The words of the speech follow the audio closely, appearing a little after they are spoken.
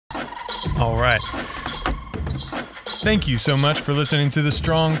All right. Thank you so much for listening to the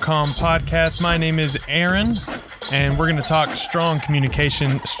Strong Comm podcast. My name is Aaron, and we're going to talk strong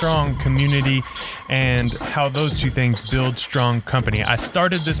communication, strong community, and how those two things build strong company. I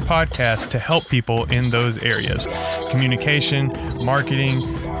started this podcast to help people in those areas: communication, marketing,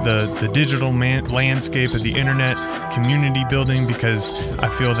 the digital landscape of the internet, community building, because I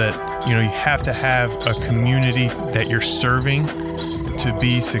feel that you have to have a community that you're serving to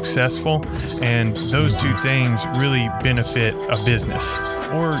be successful, and those two things really benefit a business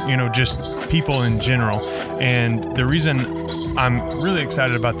or just people in general. And the reason I'm really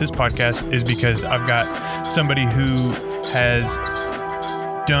excited about this podcast is because I've got somebody who has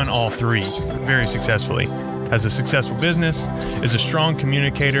done all three very successfully. Has a successful business, is a strong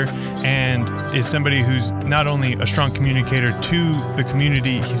communicator, and is somebody who's not only a strong communicator to the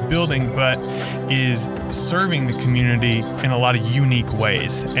community he's building, but is serving the community in a lot of unique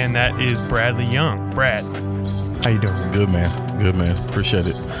ways. And that is Bradley Young. Brad, how you doing? Good, man. Good, man. Appreciate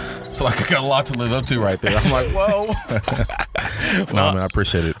it. I feel like I got a lot to live up to right there. I'm like, whoa. No, man, I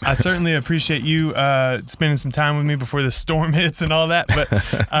appreciate it. I certainly appreciate you spending some time with me before the storm hits and all that. But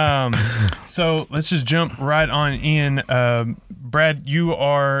so let's just jump right on in. Brad, you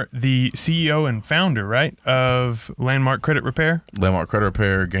are the CEO and founder, right, of Landmark Credit Repair? Landmark Credit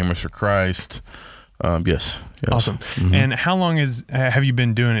Repair, Gamers for Christ. Yes. Awesome. Mm-hmm. And how long have you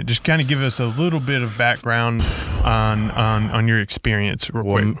been doing it? Just kind of give us a little bit of background on your experience real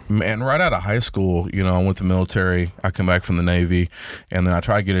quick. Man, right out of high school, I went to the military. I come back from the Navy, and then I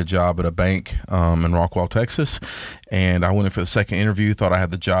tried to get a job at a bank in Rockwall, Texas. And I went in for the second interview, thought I had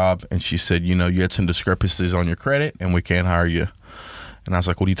the job, and she said, you had some discrepancies on your credit, and we can't hire you. And I was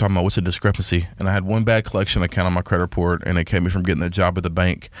like, what are you talking about? What's a discrepancy? And I had one bad collection account on my credit report, and it kept me from getting the job at the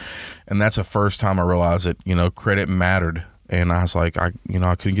bank. And that's the first time I realized that, credit mattered. And I was like, I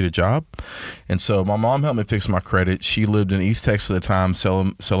couldn't get a job. And so my mom helped me fix my credit. She lived in East Texas at the time,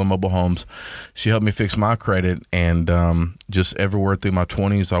 selling mobile homes. She helped me fix my credit. And just everywhere through my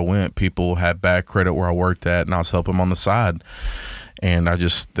 20s I went, people had bad credit where I worked at, and I was helping them on the side. And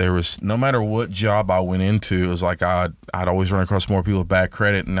there was, no matter what job I went into, it was like I'd always run across more people with bad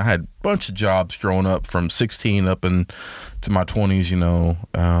credit. And I had a bunch of jobs growing up from 16 up into my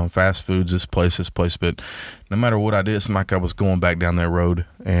 20s, fast foods, this place. But no matter what I did, it seemed like I was going back down that road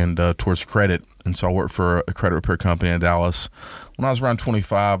and towards credit. And so I worked for a credit repair company in Dallas when I was around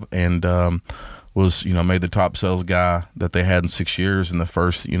 25, and was, made the top sales guy that they had in 6 years in the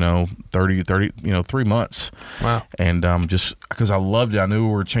first, 3 months. Wow. And just because I loved it, I knew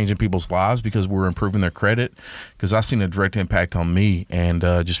we were changing people's lives because we were improving their credit, because I seen a direct impact on me, and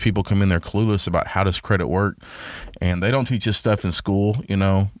just people come in there clueless about how does credit work. And they don't teach this stuff in school,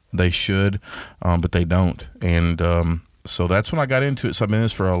 they should, but they don't. And so that's when I got into it. So I've been in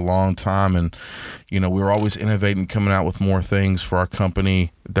this for a long time, and we were always innovating, coming out with more things for our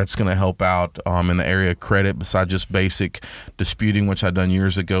company that's going to help out in the area of credit, besides just basic disputing, which I've done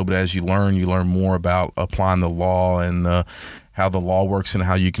years ago. But as you learn more about applying the law and how the law works and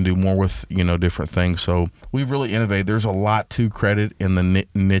how you can do more with different things. So we've really innovated. There's a lot to credit in the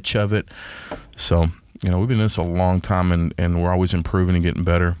niche of it. So we've been in this a long time, and we're always improving and getting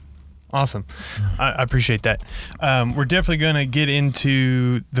better. Awesome. I appreciate that. We're definitely going to get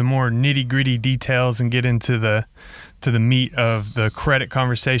into the more nitty-gritty details and get into the meat of the credit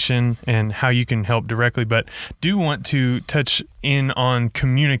conversation and how you can help directly, but do want to touch in on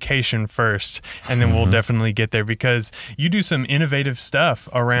communication first, and then we'll definitely get there, because you do some innovative stuff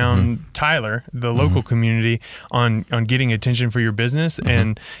around Tyler, the local community, on getting attention for your business.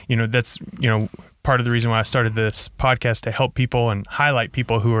 And that's part of the reason why I started this podcast, to help people and highlight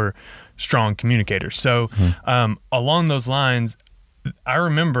people who are strong communicators. So along those lines, I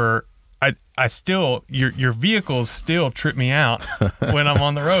remember I still, your vehicles still trip me out when I'm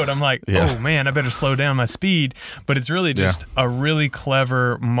on the road. I'm like, oh man, I better slow down my speed. But it's really just a really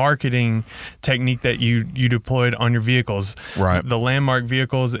clever marketing technique that you deployed on your vehicles. Right. The Landmark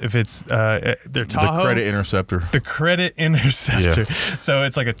vehicles, if it's their Tahoe. The Credit Interceptor. The Credit Interceptor. Yeah. So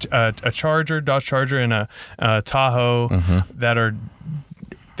it's like a Charger, Dodge Charger, and a Tahoe that are,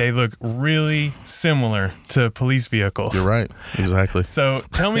 they look really similar to police vehicles. You're right. Exactly. So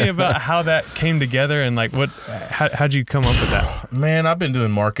tell me about how that came together, and like how'd you come up with that? Man, I've been doing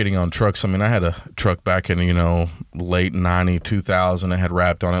marketing on trucks. I mean, I had a truck back in, late 90, 2000. It had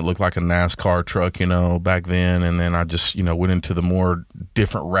wrapped on it, looked like a NASCAR truck, back then. And then I just, went into the more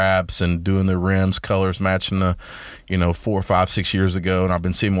different wraps and doing the rims, colors matching the, 4, 5, 6 years ago. And I've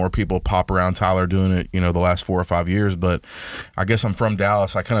been seeing more people pop around Tyler doing it, the last 4 or 5 years. But I guess I'm from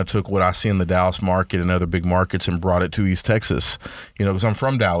Dallas. I kind of took what I see in the Dallas market and other big markets and brought it to East Texas, because I'm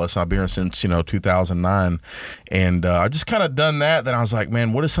from Dallas. I've been here since, 2009. And I just kind of done that. Then I was like,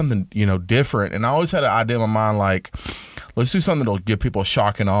 man, what is something, different? And I always had an idea in my mind, like, let's do something that'll give people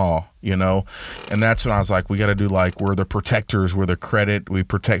shock and awe, And that's when I was like, we got to do, like, we're the protectors, we're the credit, we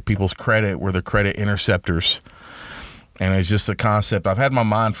protect people's credit, we're the credit interceptors. And it's just a concept I've had in my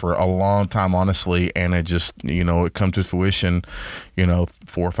mind for a long time, honestly. And it just, it come to fruition, 4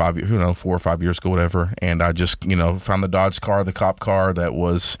 or 5 years ago, whatever. And I just, found the Dodge car, the cop car that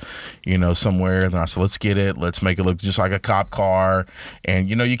was, somewhere. And I said, let's get it. Let's make it look just like a cop car. And,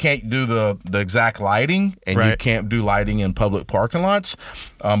 you can't do the exact lighting, and right. You can't do lighting in public parking lots.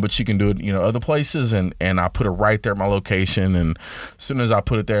 But you can do it, other places. And I put it right there at my location. And as soon as I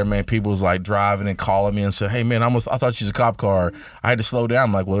put it there, man, people was like driving and calling me and said, hey, man, I thought you was a cop car. I had to slow down.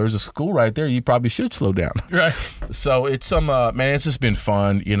 I'm like, well, there's a school right there. You probably should slow down. Right. So it's man, it's just been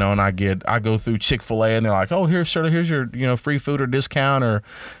fun, and I go through Chick-fil-A and they're like, oh, here's your, free food or discount, or,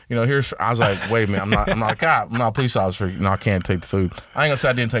 I was like, wait a minute, I'm not a cop. I'm not a police officer. I can't take the food. I ain't gonna say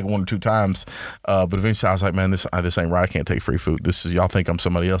I didn't take it 1 or 2 times. But eventually I was like, man, this ain't right. I can't take free food. Y'all think I'm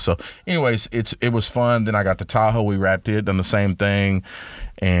somebody else. So anyways, it was fun. Then I got the Tahoe. We wrapped it, done the same thing.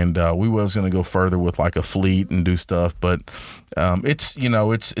 And we was going to go further with like a fleet and do stuff, but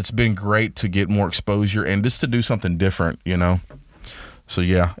it's been great to get more exposure and just to do something different, So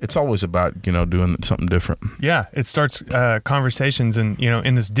yeah, it's always about doing something different. Yeah, it starts conversations, and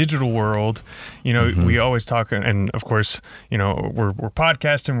in this digital world, Mm-hmm. we always talk, and of course, we're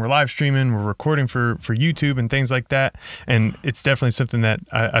podcasting, we're live streaming, we're recording for YouTube and things like that, and it's definitely something that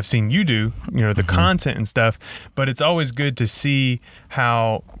I've seen you do, the Mm-hmm. content and stuff. But it's always good to see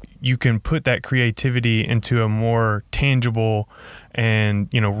how you can put that creativity into a more tangible and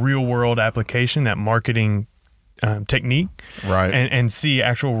real world application, that marketing technique, right? And see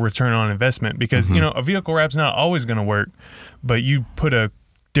actual return on investment, because Mm-hmm. a vehicle wrap's not always going to work, but you put a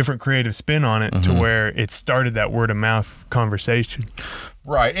different creative spin on it to where it started that word of mouth conversation.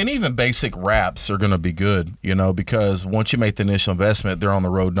 Right. And even basic wraps are going to be good, because once you make the initial investment, they're on the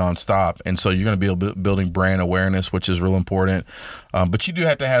road nonstop. And so you're going to be building brand awareness, which is real important. But you do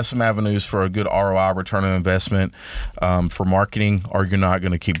have to have some avenues for a good ROI, return on investment, for marketing, or you're not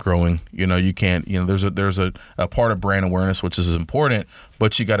going to keep growing. You can't, there's a part of brand awareness, which is important,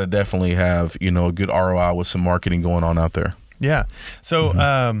 but you got to definitely have, a good ROI with some marketing going on out there. Yeah.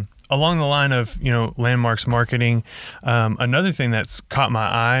 So, along the line of, landmarks marketing, another thing that's caught my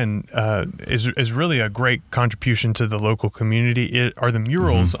eye and is really a great contribution to the local community are the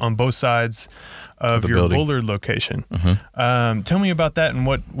murals on both sides of your building. Bullard location. Tell me about that, and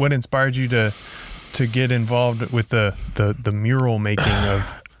what inspired you to get involved with the mural making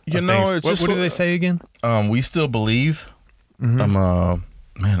of things. What do they say again? We still believe.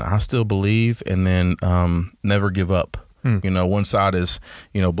 I still believe, and then never give up. One side is,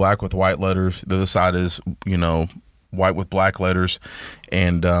 black with white letters. The other side is, white with black letters.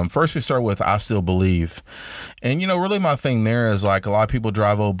 And first we start with I still believe. And, really my thing there is, like, a lot of people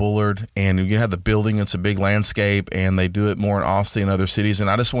drive Old Bullard, and you have the building. It's a big landscape, and they do it more in Austin and other cities. And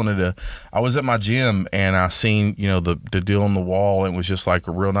I just I was at my gym, and I seen, the deal on the wall. And it was just like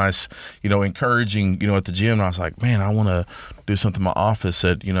a real nice, encouraging, at the gym. And I was like, man, I want to do something in my office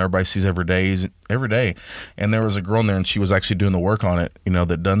that, everybody sees every day. And there was a girl in there, and she was actually doing the work on it,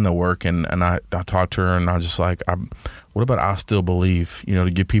 that done the work. And I talked to her, and I was just like, what about I still believe,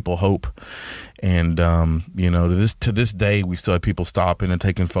 to give people hope. And, to this day, we still have people stopping and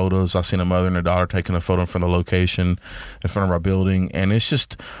taking photos. I seen a mother and a daughter taking a photo in front of the location, in front of our building. And it's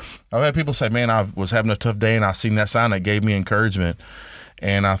just, I've had people say, man, I was having a tough day, and I seen that sign that gave me encouragement.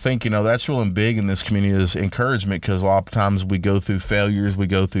 And I think, that's really big in this community is encouragement, because a lot of times we go through failures, we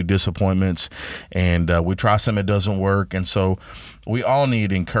go through disappointments, and we try something that doesn't work. And so we all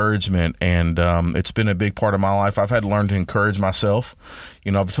need encouragement, and it's been a big part of my life. I've had to learn to encourage myself.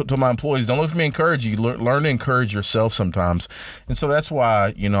 I've told my employees, don't look for me to encourage you. Learn to encourage yourself sometimes. And so that's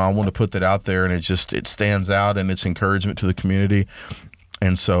why, I want to put that out there, and it stands out, and it's encouragement to the community.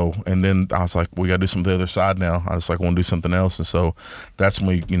 And then I was like, we got to do something the other side now. I was like, I want to do something else. And so that's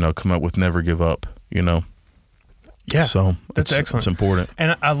when we, come up with never give up, Yeah. So that's excellent. It's important.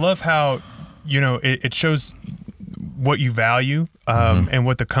 And I love how, it shows what you value, and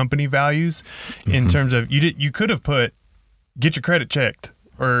what the company values in terms of, you could have put, get your credit checked,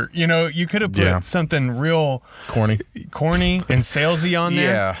 or you could have put something real corny and salesy on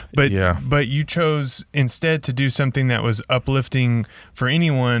there. But you chose instead to do something that was uplifting for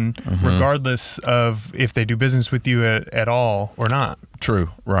anyone, regardless of if they do business with you at all or not. True.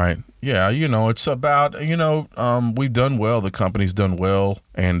 Right. Yeah. It's about, we've done well. The company's done well,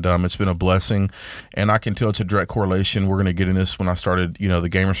 and it's been a blessing. And I can tell it's a direct correlation. We're going to get in this when I started, the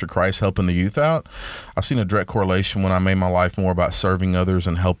Gamers for Christ, helping the youth out. I've seen a direct correlation when I made my life more about serving others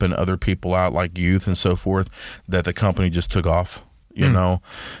and helping other people out, like youth and so forth, that the company just took off.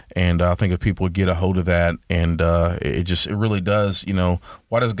 And I think if people would get a hold of that, and it really does,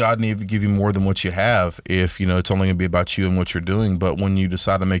 why does God need to give you more than what you have if, it's only going to be about you and what you're doing? But when you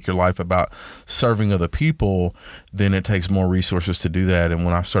decide to make your life about serving other people, then it takes more resources to do that. And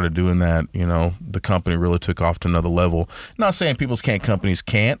when I started doing that, the company really took off to another level. Not saying companies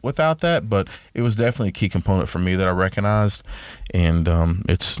can't without that, but it was definitely a key component for me that I recognized. And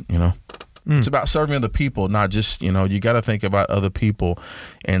it's about serving other people, not just, you got to think about other people.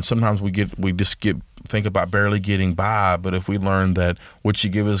 And sometimes we think about barely getting by. But if we learn that what you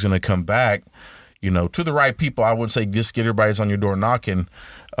give is going to come back, to the right people, I wouldn't say just get everybody's on your door knocking.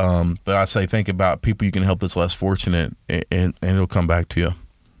 But I say think about people you can help that's less fortunate, and it'll come back to you.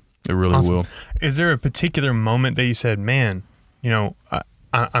 It really will. Is there a particular moment that you said, man,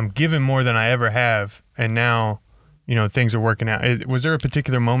 I'm giving more than I ever have, and now things are working out? Was there a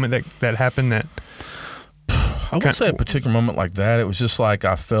particular moment that happened that? I wouldn't say a particular moment like that. It was just like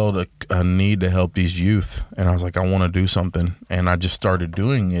I felt a need to help these youth, and I was like, I want to do something, and I just started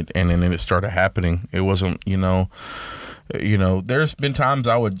doing it, and then it started happening. It wasn't, there's been times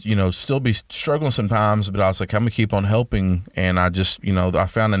I would, still be struggling sometimes, but I was like, I'm gonna keep on helping, and I just, I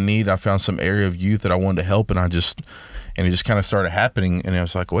found a need, I found some area of youth that I wanted to help, and it just kind of started happening, and I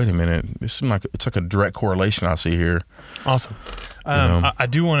was like, wait a minute, this seems like it's like a direct correlation I see here. Awesome. I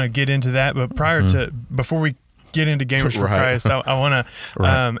do want to get into that, but before we get into Gamers for Christ, I want to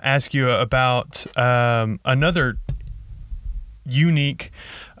ask you about another unique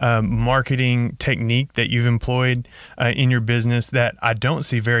marketing technique that you've employed in your business that I don't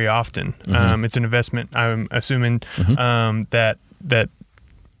see very often. It's an investment, I'm assuming, that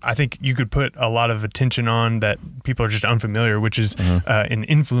I think you could put a lot of attention on that people are just unfamiliar, which is an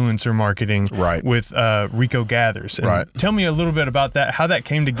influencer marketing with Rico Gathers. And tell me a little bit about that, how that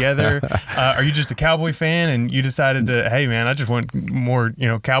came together. Are you just a Cowboy fan and you decided to, hey man, I just want more,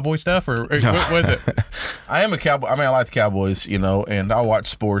 Cowboy stuff, or what was it? I am a Cowboy. I mean, I like the Cowboys, and I watch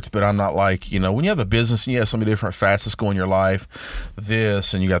sports, but I'm not like, when you have a business and you have so many different facets going in your life,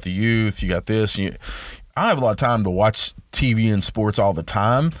 and you got the youth, you got this, and I have a lot of time to watch TV and sports all the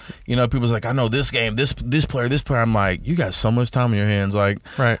time. People's like, I know this game, this player. I'm like, you got so much time in your hands. Like,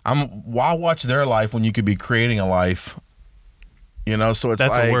 why watch their life when you could be creating a life? So it's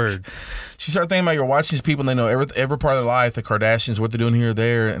that's like, a word. You start thinking about you're watching these people and they know every part of their life, the Kardashians, what they're doing here or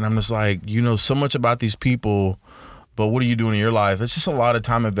there. And I'm just like, so much about these people, but what are you doing in your life? It's just a lot of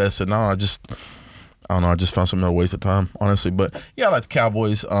time invested. No, I don't know. I just found some other waste of time, honestly. But yeah, I like the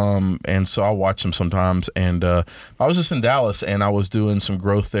Cowboys, and so I watch them sometimes. And I was just in Dallas, and I was doing some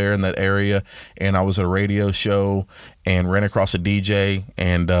growth there in that area. And I was at a radio show and ran across a DJ,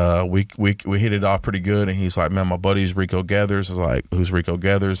 and we hit it off pretty good. And he's like, "Man, my buddy's Rico Gathers." I was like, "Who's Rico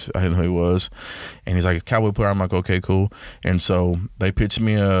Gathers?" I didn't know who he was. And he's like, "A Cowboy player." I'm like, "Okay, cool." And so they pitched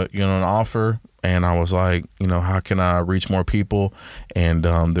me an offer. And I was like, how can I reach more people? And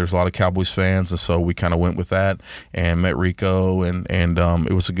there's a lot of Cowboys fans, and so we kind of went with that and met Rico, and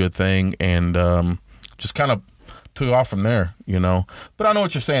it was a good thing, and just kind of took off from there, But I know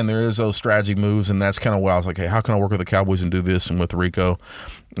what you're saying. There is those strategy moves, and that's kind of what I was like, hey, how can I work with the Cowboys and do this and with Rico?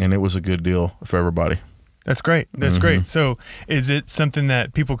 And it was a good deal for everybody. That's great. That's great. So is it something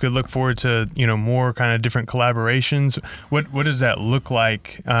that people could look forward to, more kind of different collaborations? What does that look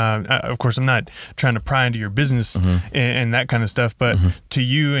like? Of course, I'm not trying to pry into your business and that kind of stuff, but to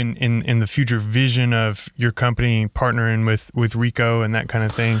you in the future vision of your company partnering with Rico and that kind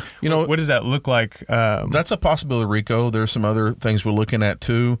of thing, what does that look like? That's a possibility, Rico. There's some other things we're looking at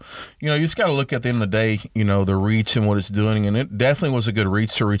too. You just got to look at the end of the day, the reach and what it's doing. And it definitely was a good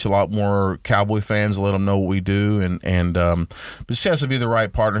reach to reach a lot more Cowboy fans, let them know what we do, and but it just has to be the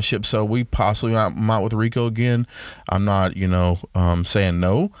right partnership. So we possibly might with Rico again. I'm not saying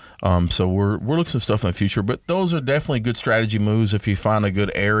no. So we're looking at some stuff in the future, but those are definitely good strategy moves if you find a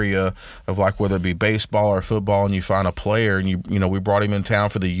good area of, like, whether it be baseball or football, and you find a player, and we brought him in town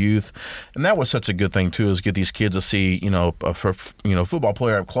for the youth, and that was such a good thing too, is get these kids to see a football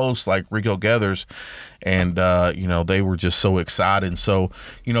player up close like Rico Gathers. And they were just so excited. And so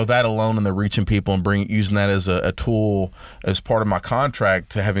that alone, and the reaching people and using that as a tool as part of my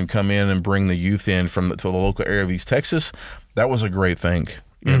contract to having come in and bring the youth in from the local area of East Texas. That was a great thing,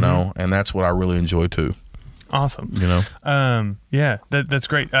 you know, and that's what I really enjoy too. Awesome. You know? Yeah, that's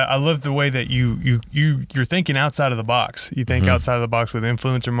great. I love the way that you're thinking outside of the box. You think outside of the box with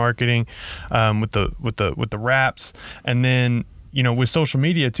influencer marketing, with the raps, and then, you know, with social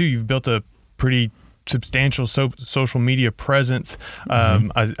media too. You've built a pretty substantial social media presence.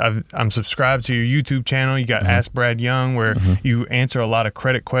 I'm subscribed to your YouTube channel. You got Ask Brad Young, where you answer a lot of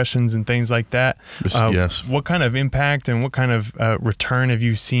credit questions and things like that. Yes. What kind of impact and what kind of return have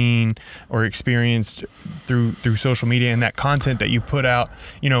you seen or experienced through social media and that content that you put out,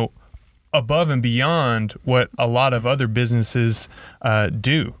 you know, above and beyond what a lot of other businesses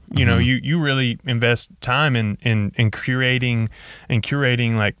do? You know, you really invest time in curating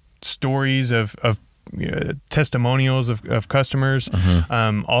like stories of testimonials of customers,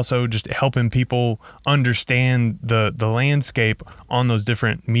 also just helping people understand the landscape on those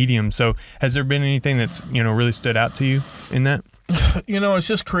different mediums. So has there been anything that's, you know, really stood out to you in that? You know, it's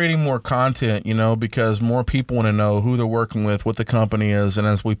just creating more content, you know, because more people want to know who they're working with, what the company is. And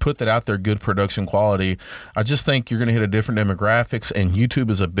as we put that out there, good production quality, I just think you're going to hit a different demographics, and YouTube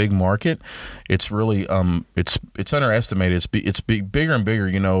is a big market. It's really, it's underestimated. It's bigger and bigger.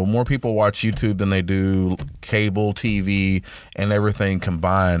 You know, more people watch YouTube than they do cable TV and everything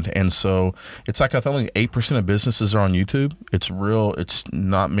combined. And so it's like, I think only 8% of businesses are on YouTube. It's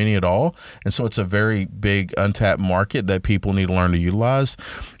not many at all. And so it's a very big untapped market that people need to learn to utilize.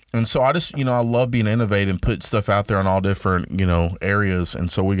 And so I just, you know, I love being innovative and put stuff out there on all different, you know, areas.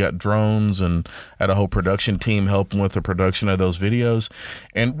 And so we got drones and had a whole production team helping with the production of those videos.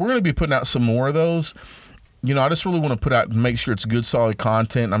 And we're going to be putting out some more of those. You know, I just really want to put out, make sure it's good, solid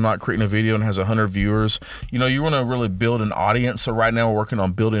content. I'm not creating a video and has 100 viewers. You know, you want to really build an audience. So right now we're working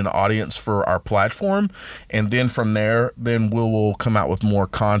on building an audience for our platform. And then from there, then we'll come out with more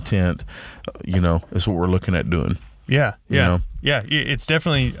content, you know, is what we're looking at doing. Yeah. You know? Yeah. It's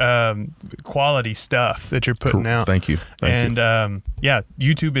definitely quality stuff that you're putting out. Thank you. And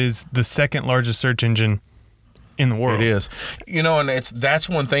YouTube is the second largest search engine in the world. It is. You know, and that's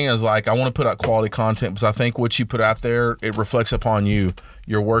one thing is like, I want to put out quality content because I think what you put out there, it reflects upon you,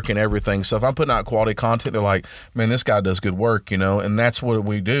 your work and everything. So if I'm putting out quality content, they're like, man, this guy does good work, you know, and that's what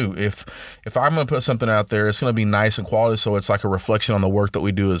we do. If I'm going to put something out there, it's going to be nice and quality. So it's like a reflection on the work that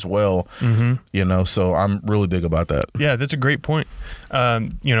we do as well, you know, so I'm really big about that. Yeah, that's a great point.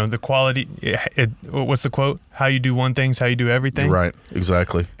 You know, the quality, what's the quote? How you do one thing's how you do everything. Right.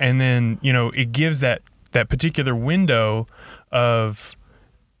 Exactly. And then, you know, it gives that particular window of,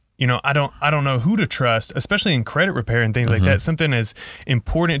 you know, I don't know who to trust, especially in credit repair and things like that. Something as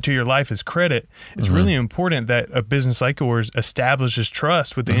important to your life as credit, it's really important that a business like yours establishes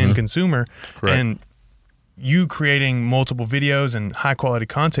trust with the end consumer. Correct. And you creating multiple videos and high quality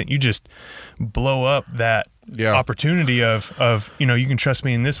content, you just blow up that opportunity of, you know, you can trust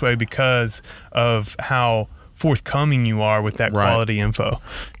me in this way because of how forthcoming you are with that quality info.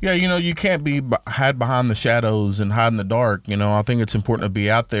 Yeah, you know, you can't be hide behind the shadows and hide in the dark. You know, I think it's important to be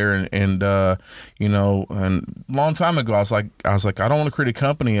out there and you know, and a long time ago I was like I don't want to create a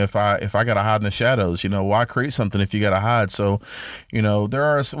company if I got to hide in the shadows. You know, why create something if you got to hide? So, you know,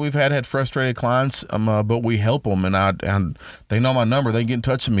 we've had frustrated clients, but we help them, and they know my number. They get in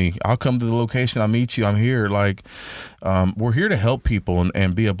touch with me. I'll come to the location. I'll meet you. I'm here. Like, we're here to help people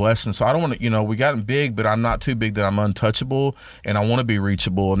and be a blessing. So I don't want to, you know, we gotten big, but I'm not too big that I'm untouchable, and I want to be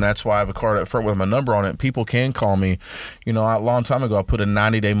reachable, and that's why I have a card up front with my number on it. People can call me. You know, a long time ago I put a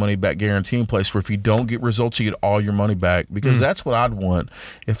 90-day money back guarantee in place where if you don't get results, you get all your money back, because that's what I'd want.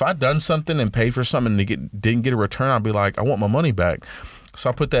 If I'd done something and paid for something and didn't get a return, I'd be like, I want my money back. So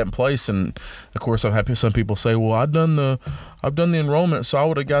I put that in place, and of course I've had some people say, well, I've done the enrollment, so I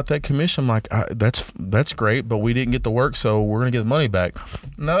would have got that commission. I'm like, that's great, but we didn't get the work, so we're gonna get the money back.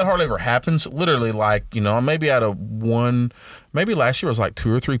 Now that hardly ever happens. Literally, like, you know, maybe out of maybe last year was like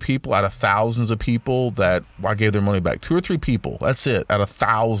 2 or 3 people out of thousands of people that I gave their money back. 2 or 3 people, that's it, out of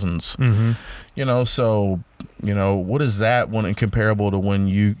thousands. You know, so, you know, what is that when comparable to when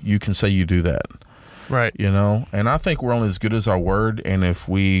you can say you do that? Right. You know, and I think we're only as good as our word. And if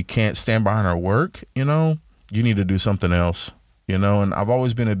we can't stand behind our work, you know, you need to do something else, you know. And I've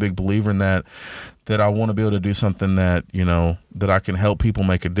always been a big believer in that I want to be able to do something that, you know, that I can help people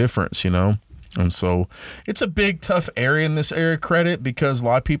make a difference, you know. And so it's a big, tough area in this area of credit, because a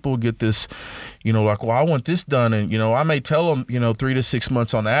lot of people get this, you know, like, well, I want this done. And, you know, I may tell them, you know, 3 to 6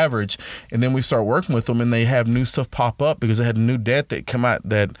 months on average. And then we start working with them and they have new stuff pop up because they had a new debt that come out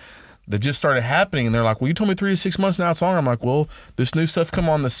that that just started happening, and they're like, well, you told me 3 to 6 months, now it's longer. I'm like, well, this new stuff come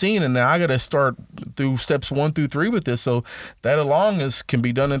on the scene, and now I got to start through steps 1 through 3 with this. So that along can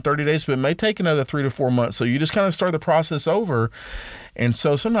be done in 30 days, but it may take another 3 to 4 months. So you just kind of start the process over. And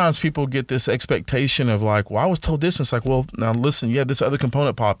so sometimes people get this expectation of like, well, I was told this. And it's like, well, now listen, you had this other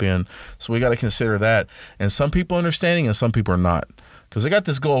component pop in, so we got to consider that. And some people are understanding and some people are not. Because they got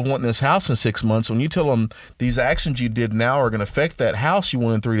this goal of wanting this house in 6 months. When you tell them these actions you did now are going to affect that house you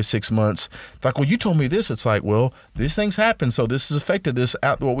want in 3 to 6 months, it's like, well, you told me this. It's like, well, these things happen, so this has affected this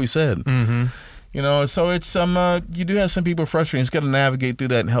out what we said. Mm-hmm. You know, so it's you do have some people frustrated. It's got to navigate through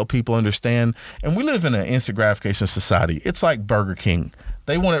that and help people understand. And we live in an instant gratification society. It's like Burger King.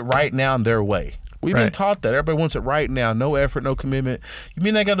 They want it right now in their way. We've been taught that. Everybody wants it right now. No effort, no commitment. You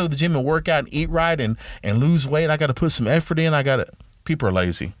mean I got to go to the gym and work out and eat right and lose weight? I got to put some effort in. People are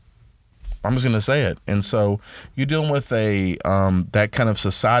lazy. I'm just going to say it. And so you're dealing with that kind of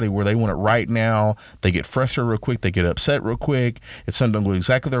society where they want it right now. They get frustrated real quick. They get upset real quick. If something don't go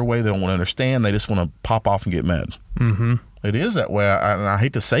exactly their way, they don't want to understand. They just want to pop off and get mad. Mm-hmm. It is that way. And I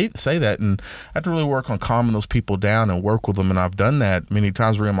hate to say that. And I have to really work on calming those people down and work with them. And I've done that many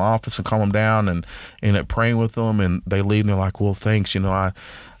times. We're in my office and calm them down and end up praying with them. And they leave and they're like, well, thanks. You know, I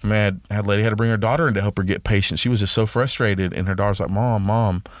had a lady had to bring her daughter in to help her get patient. She was just so frustrated. And her daughter's like,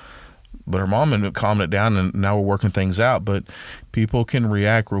 Mom. But her mom ended up calming it down, and now we're working things out. But people can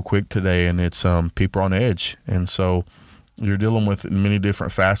react real quick today, and it's people are on edge. And so you're dealing with many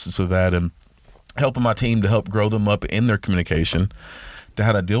different facets of that, and helping my team to help grow them up in their communication, to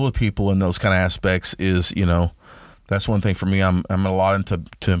how to deal with people in those kind of aspects is, you know, that's one thing for me. I'm a lot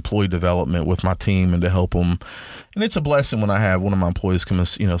into employee development with my team and to help them. And it's a blessing when I have one of my employees come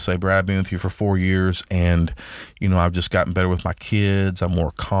and, you know, say, Brad, I've been with you for 4 years and, you know, I've just gotten better with my kids. I'm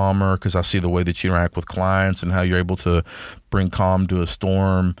more calmer because I see the way that you interact with clients and how you're able to bring calm to a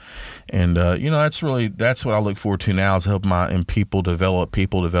storm. And, you know, that's what I look forward to now is helping people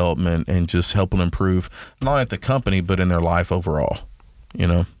development and just helping improve not only at the company, but in their life overall, you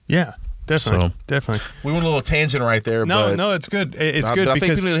know? Yeah. Definitely. We went a little tangent right there. No, it's good. It's good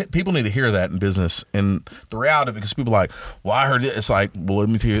because I think people need to hear that in business. And the reality of it, because people are like, well, I heard it. It's like, well, let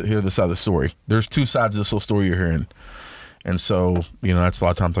me hear this side of the story. There's two sides of this little story you're hearing. And so, you know, that's a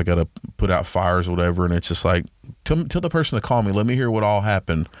lot of times I got to put out fires or whatever. And it's just like, tell the person to call me. Let me hear what all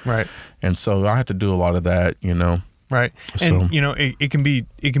happened. Right. And so I have to do a lot of that, you know. Right. And, you know, it can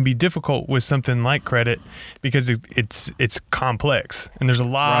be difficult with something like credit because it's complex and there's a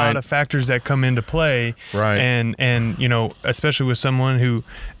lot of factors that come into play. Right. And, you know, especially with someone who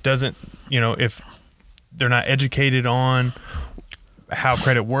doesn't, you know, if they're not educated on how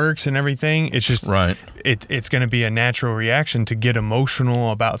credit works and everything, it's just it's going to be a natural reaction to get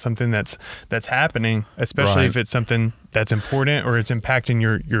emotional about something that's happening, especially if it's something that's important or it's impacting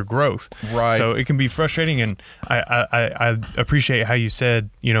your growth. Right. So it can be frustrating, and I appreciate how you said,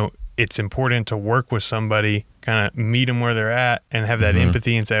 you know, it's important to work with somebody, kind of meet them where they're at and have that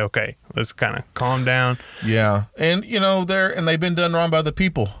empathy and say, okay, let's kind of calm down. Yeah. And, you know, they've been done wrong by other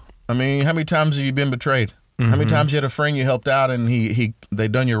people. I mean, how many times have you been betrayed? How many times you had a friend you helped out and they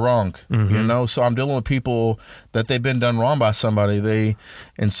done you wrong, you know? So I'm dealing with people that they've been done wrong by somebody. I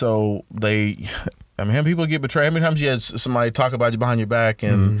mean, how many people get betrayed? How many times you had somebody talk about you behind your back,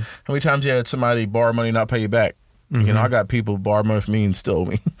 and how many times you had somebody borrow money and not pay you back? You know, I got people borrow money from me and stole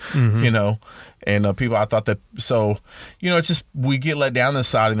me, you know, and people, I thought that, so, you know, it's just, we get let down this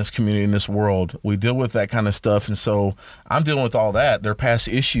side in this community, in this world. We deal with that kind of stuff. And so I'm dealing with all that. They're past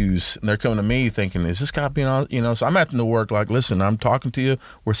issues and they're coming to me thinking, is this guy being on, you know, so I'm having to work like, listen, I'm talking to you.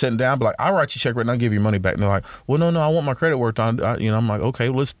 We're sitting down, but like, I'll write you a check right now, give you money back. And they're like, well, no, I want my credit worked on. You know, I'm like, okay,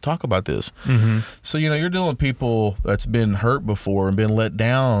 well, let's talk about this. So, you know, you're dealing with people that's been hurt before and been let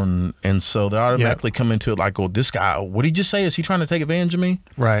down. And so they automatically come into it like, oh, this guy, what did he just say? Is he trying to take advantage of me?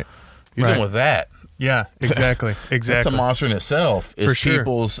 Right. You're dealing with that. Yeah, exactly. That's a monster in itself. It's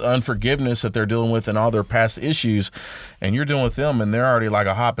people's unforgiveness that they're dealing with and all their past issues, and you're dealing with them, and they're already like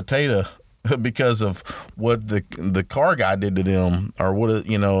a hot potato because of what the car guy did to them, or what,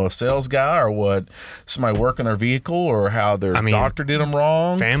 you know, a sales guy, or what somebody working their vehicle, or how their doctor did them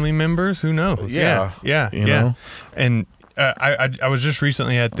wrong. Family members, who knows? Yeah. You know? And I was just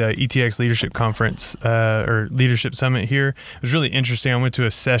recently at the ETX Leadership Conference or Leadership Summit here. It was really interesting. I went to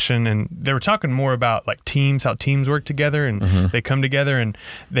a session and they were talking more about like teams, how teams work together and they come together, and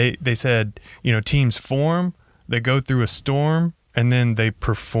they said, you know, teams form, they go through a storm, and then they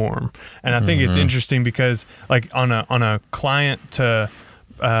perform. And I think it's interesting because like on a client to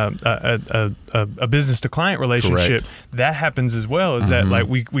a business to client relationship, that happens as well, is that like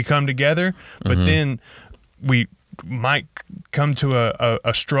we come together, but then we might come to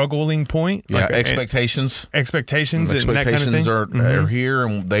a struggling point. Yeah, expectations. Expectations and that kind of thing. are here,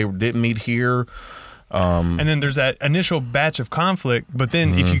 and they didn't meet here. And then there's that initial batch of conflict, but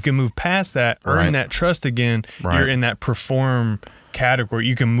then if you can move past that, earn that trust again, you're in that perform category.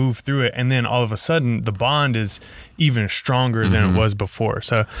 You can move through it, and then all of a sudden the bond is even stronger than it was before.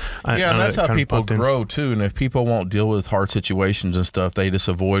 So and that's how people grow too. And if people won't deal with hard situations and stuff, they just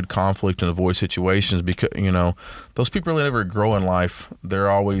avoid conflict and avoid situations because those people really never grow in life. They're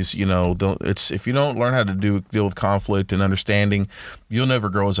always it's if you don't learn how to deal with conflict and understanding, you'll never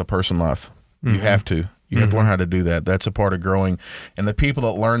grow as a person in life. You have to. You have to learn how to do that. That's a part of growing. And the people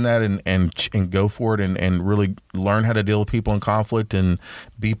that learn that and go for it and really learn how to deal with people in conflict and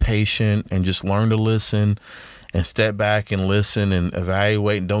be patient and just learn to listen and step back and listen and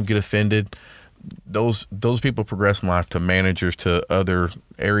evaluate and don't get offended, those people progress in life to managers, to other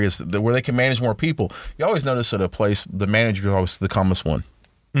areas where they can manage more people. You always notice at a place, the manager is always the calmest one.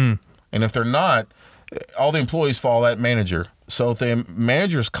 And if they're not, all the employees follow that manager. So if the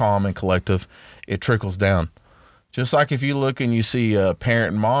manager's calm and collective, it trickles down. Just like if you look and you see a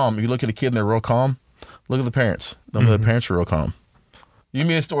parent and mom, you look at a kid and they're real calm, look at the parents. The parents are real calm. You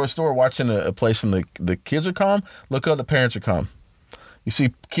meet a store watching a place and the kids are calm, look how the parents are calm. You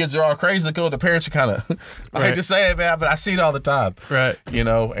see kids are all crazy, look how the parents are kind of, I hate to say it, man, but I see it all the time. Right.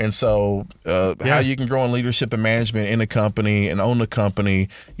 And so how you can grow in leadership and management in a company and own the company,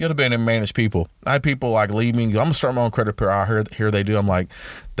 you have to be able to manage people. I have people like leave me, I'm going to start my own credit bureau. I hear they do. I'm like,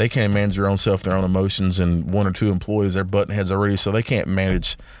 they can't manage their own self, their own emotions, and 1 or 2 employees, they're button heads already, so they can't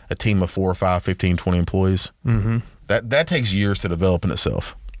manage a team of 4 or 5, 15, 20 employees. That takes years to develop in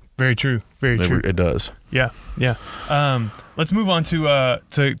itself. Very true. Very true. It does. Yeah. Let's move on to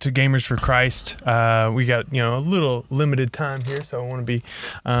Gamers for Christ. We got a little limited time here, so I want to be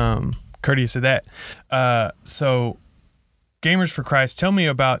courteous of that. So, Gamers for Christ, tell me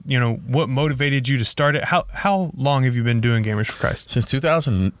about what motivated you to start it. How long have you been doing Gamers for Christ? Since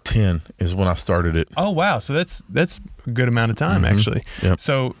 2010 is when I started it. Oh wow, so that's a good amount of time actually. Yep.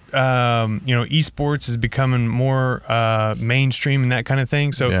 So esports is becoming more mainstream and that kind of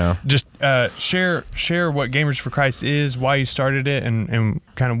thing. So just share what Gamers for Christ is, why you started it, and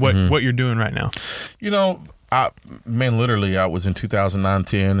kind of what you're doing right now. Literally, I was in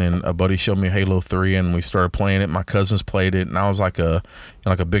 2009-10, and a buddy showed me Halo 3, and we started playing it. My cousins played it, and I was like a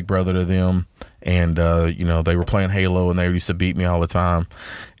big brother to them. And they were playing Halo, and they used to beat me all the time.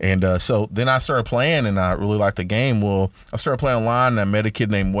 And so then I started playing, and I really liked the game. Well, I started playing online, and I met a kid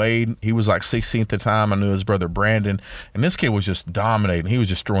named Wade. He was like 16th at the time. I knew his brother Brandon, and this kid was just dominating. He was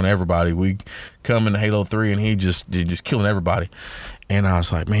just throwing everybody. We come into Halo 3, and he just killing everybody. And I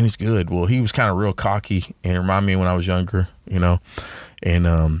was like, man, he's good. Well, he was kind of real cocky, and it reminded me of when I was younger, and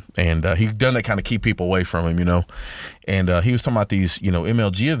he'd done that kind of keep people away from him, And he was talking about these,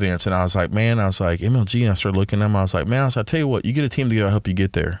 MLG events, and I was like, MLG, and I started looking at him. I was like, man, I tell you what, you get a team together, I'll help you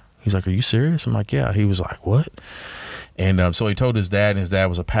get there. He's like, are you serious? I'm like, yeah. He was like, what? And so he told his dad, and his dad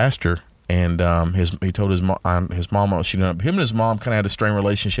was a pastor. And he told his mom, him and his mom kind of had a strained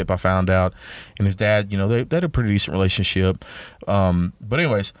relationship, I found out. And his dad, they had a pretty decent relationship. But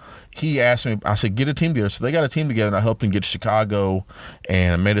anyways, he asked me, I said, get a team together. So they got a team together, and I helped him get to Chicago,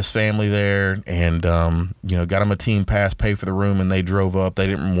 and I met his family there, and, got him a team pass, paid for the room, and they drove up. They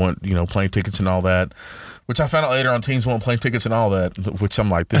didn't want, plane tickets and all that. Which I found out later on, teams won't plane tickets and all that, which I'm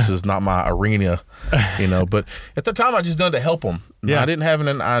like, this is not my arena, But at the time, I just done to help them. Yeah. I didn't have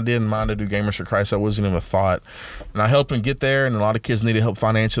an idea in mind to do Gamers for Christ. I wasn't even a thought. And I helped them get there, and a lot of kids needed help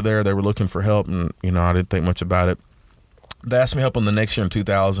financially there. They were looking for help, and, I didn't think much about it. They asked me to help them the next year in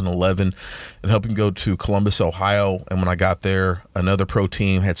 2011 and help them go to Columbus, Ohio. And when I got there, another pro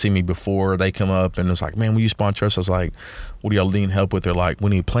team had seen me before. They come up and was like, man, will you sponsor us? I was like, what do y'all need help with? They're like, we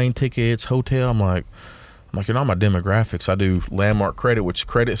need plane tickets, hotel. I'm like, you're not my demographics. I do landmark credit, which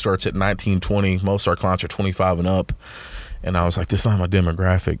credit starts at 1920. Most of our clients are 25 and up. And I was like, this is not my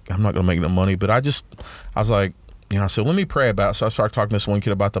demographic. I'm not going to make no money. But I was like, I said, let me pray about it. So I started talking to this one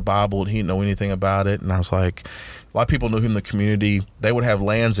kid about the Bible, and he didn't know anything about it. And I was like, a lot of people knew him in the community. They would have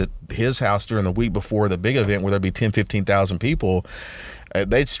lands at his house during the week before the big event where there'd be 10, 15,000 people.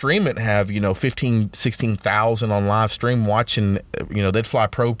 They'd stream it and have, 15, 16,000 on live stream watching. They'd fly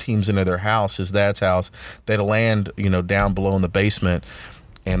pro teams into their house, his dad's house. They'd land, down below in the basement,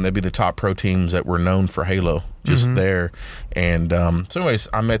 and they'd be the top pro teams that were known for Halo just there. And so anyways,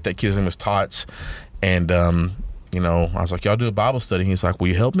 I met that kid. His name was Tots. And you know, I was like, y'all do a Bible study. He's like, will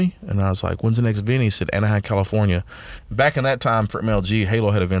you help me? And I was like, when's the next event? He said, Anaheim, California. Back in that time for MLG,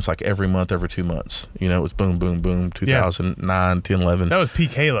 Halo had events like every month, every 2 months. You know, it was boom, boom, boom, 2009, 10, 11. That was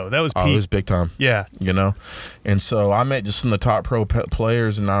peak Halo. That was peak. Oh, it was big time. Yeah. You know? And so I met just some of the top pro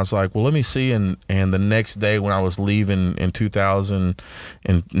players, and I was like, well, let me see. And the next day when I was leaving in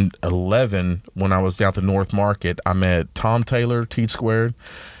 2011, when I was down at the North Market, I met Tom Taylor, T Squared.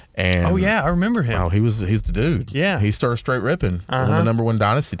 And oh yeah, I remember him. Oh, he's the dude. Yeah, he started straight ripping one of the #1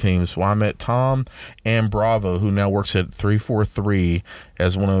 dynasty teams. Well, I met Tom and Bravo, who now works at 343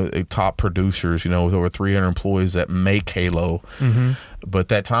 as one of the top producers. You know, with over 300 employees that make Halo. But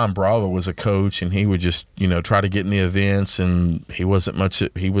that time, Bravo was a coach, and he would just try to get in the events, and he wasn't much.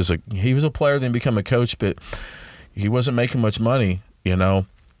 He was a player, then become a coach, but he wasn't making much money.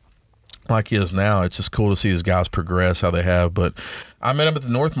 Like he is now. It's just cool to see these guys progress, how they have. But I met him at the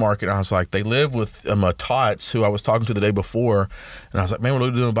North Market, and I was like, they live with Tots, who I was talking to the day before. And I was like, man,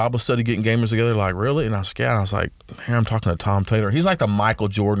 we're doing a Bible study, getting gamers together. Like, really? And I was, yeah. And I was like, here I'm talking to Tom Taylor. He's like the Michael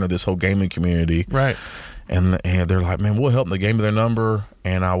Jordan of this whole gaming community. Right. And they're like, man, we'll help them. They gave me their number,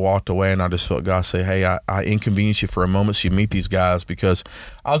 and I walked away, and I just felt God say, hey, I inconvenience you for a moment so you meet these guys, because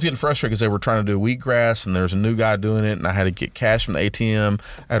I was getting frustrated because they were trying to do wheatgrass, and there's a new guy doing it, and I had to get cash from the ATM.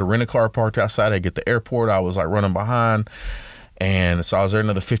 I had to rent a car parked outside. I had to get to the airport. I was like running behind. And so I was there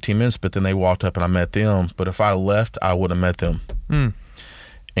another 15 minutes, but then they walked up and I met them. But if I left, I wouldn't have met them.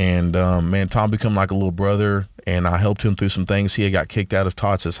 And, man, Tom became like a little brother, and I helped him through some things. He had got kicked out of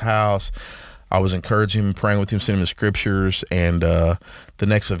Tots' house. I was encouraging him, praying with him, sending him scriptures. And the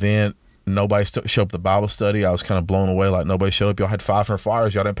next event, nobody showed up to the Bible study. I was kind of blown away, like nobody showed up. Y'all had 500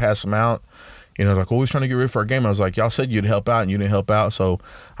 flyers. Y'all didn't pass them out. Like, well, we was trying to get ready for our game. I was like, y'all said you'd help out, and you didn't help out. So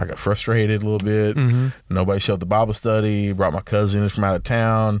I got frustrated a little bit. Nobody showed up to Bible study. Brought my cousin from out of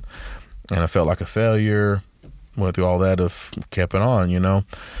town, and I felt like a failure. Went through all that, kept it on,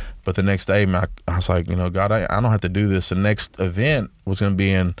 But the next day, I was like, God, I don't have to do this. The next event was going to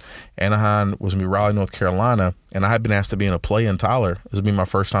be in Anaheim, was going to be Raleigh, North Carolina, and I had been asked to be in a play in Tyler. This would be my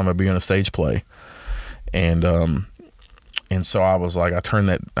first time I'd be in a stage play. And so I was like, I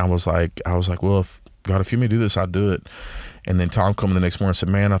was like, well, if you want me to do this, I'll do it. And then Tom came in the next morning and said,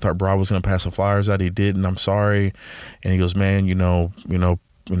 man, I thought Bravo was going to pass the flyers out. He didn't. I'm sorry. And he goes, man, I'll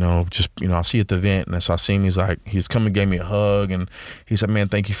see you at the event. And so I seen, he's come and gave me a hug, and he said, man,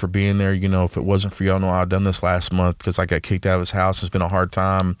 thank you for being there. If it wasn't for you, I know I'd done this last month because I got kicked out of his house. It's been a hard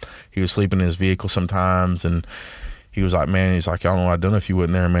time. He was sleeping in his vehicle sometimes, and he was like, man, I don't know what I'd done if you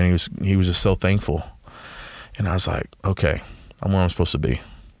wasn't there, man. He was just so thankful. And I was like, okay, I'm where I'm supposed to be.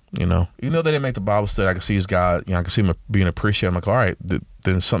 Even though they didn't make the Bible study, I could see his guy, I could see him being appreciated. I'm like, all right,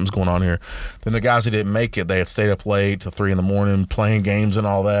 then something's going on here. Then the guys that didn't make it, they had stayed up late till 3 a.m. playing games and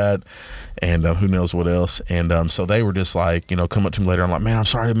all that, and who knows what else. And so they were just like, come up to me later. I'm like, man, I'm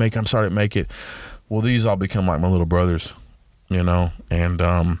sorry to make it. Well, these all become like my little brothers, and I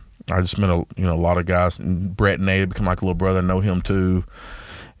just met a lot of guys. And Brett and Nate become like a little brother. I know him too.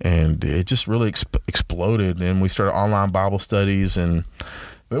 And it just really exploded. And we started online Bible studies, and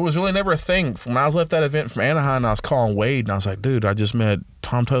it was really never a thing. When I was left that event from Anaheim, I was calling Wade, and I was like, dude, I just met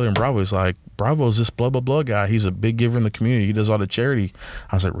Tom Taylor and Bravo. He's like, Bravo's this blah, blah, blah guy. He's a big giver in the community. He does all the charity.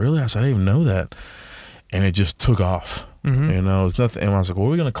 I was like, really? I said, I didn't even know that. And it just took off. It was nothing. And I was like, what are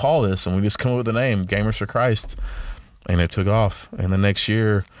we going to call this? And we just come up with the name, Gamers for Christ. And it took off. And the next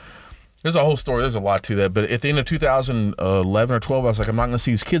year, there's a whole story. There's a lot to that. But at the end of 2011 or 12, I was like, I'm not going to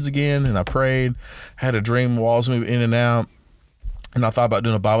see these kids again. And I prayed, had a dream, walls moving in and out. And I thought about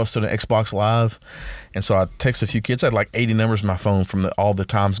doing a Bible study on Xbox Live. And so I texted a few kids. I had like 80 numbers in my phone from all the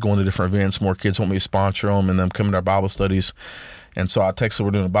times going to different events. More kids want me to sponsor them and them coming to our Bible studies. And so I texted,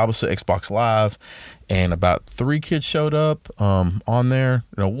 we're doing a Bible study Xbox Live. And about 3 kids showed up on there.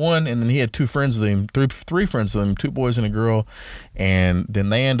 One, and then he had 2 friends with him, three friends with him, 2 boys and a girl. And then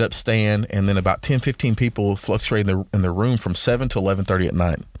they end up staying. And then about 10, 15 people fluctuated in the room from 7 to 11:30 at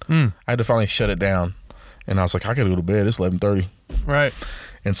night. I had to finally shut it down. And I was like, I got to go to bed. It's 11:30. Right.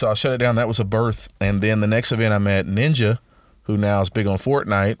 And so I shut it down. That was a birth. And then the next event I met Ninja, who now is big on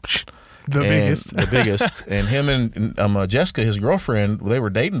Fortnite. The biggest. And him and Jessica, his girlfriend, they were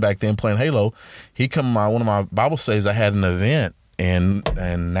dating back then, playing Halo. He come to one of my Bible studies. I had an event in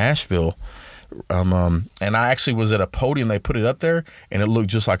Nashville. And I actually was at a podium. They put it up there, and it looked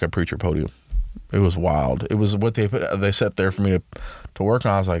just like a preacher podium. It was wild. It was what they set there for me to work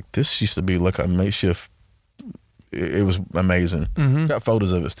on. I was like, this used to be like a makeshift. It was amazing. Got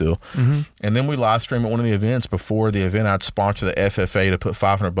photos of it still. And then we live streamed at one of the events. Before the event, I'd sponsor the FFA to put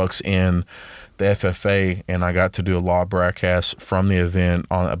 $500 in the FFA, and I got to do a live broadcast from the event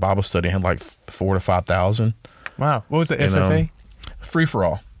on a Bible study. I had like 4,000 to 5,000. Wow. What was the FFA? Free for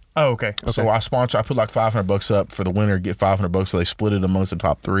all. Oh, okay. So I put like $500 up for the winner, get $500. So they split it amongst the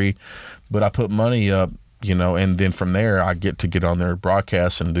top 3. But I put money up, and then from there I get on their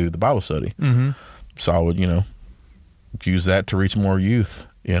broadcast and do the Bible study. Mm-hmm. So I would, use that to reach more youth,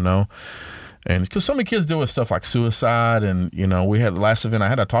 and because so many kids deal with stuff like suicide, and we had the last event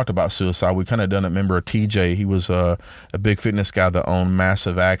I talked about suicide. We kind of done it. Remember TJ? He was a big fitness guy that owned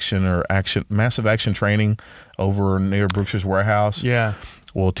Massive Action training over near Brookshire's warehouse. Yeah.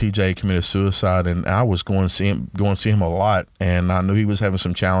 Well, TJ committed suicide, and I was going to see him a lot, and I knew he was having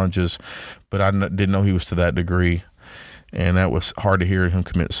some challenges, but I didn't know he was to that degree, and that was hard to hear him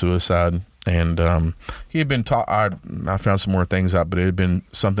commit suicide. And he had been taught. I found some more things out, but it had been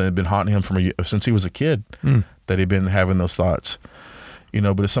something that had been haunting him since he was a kid. That he'd been having those thoughts,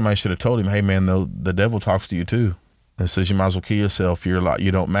 But if somebody should have told him, "Hey, man, the devil talks to you too." It says you might as well kill yourself. You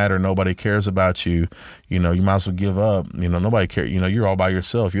don't matter. Nobody cares about you. You might as well give up. Nobody cares. You're all by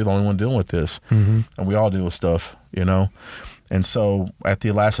yourself. You're the only one dealing with this. Mm-hmm. And we all deal with stuff, And so at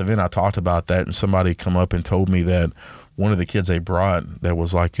the last event, I talked about that, and somebody come up and told me that one of the kids they brought that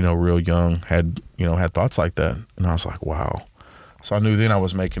was like, real young had thoughts like that. And I was like, wow. So I knew then I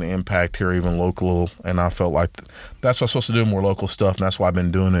was making an impact here, even local, and I felt like that's what I'm supposed to do, more local stuff, and that's why I've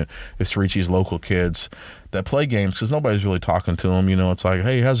been doing it, is to reach these local kids that play games, because nobody's really talking to them. It's like,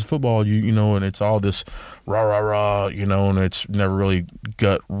 hey, how's the football? And it's all this rah, rah, rah, and it's never really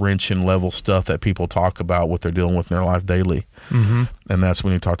gut-wrenching level stuff that people talk about what they're dealing with in their life daily. Mm-hmm. And that's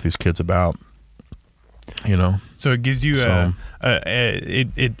when you talk to these kids about, So it gives you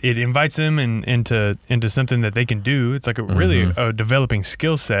it invites them into something that they can do. It's like a developing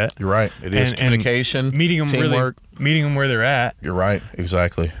skill set. You're right. It is communication, and meeting them teamwork. Meeting them where they're at. You're right.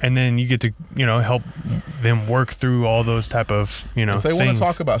 Exactly. And then you get to help them work through all those type of if they want to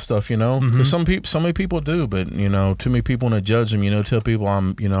talk about stuff, Mm-hmm. 'cause so many people do, but too many people want to judge them. Tell people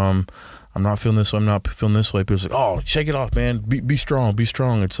I'm not feeling this way. I'm not feeling this way. People say, oh, shake it off, man. Be strong. Be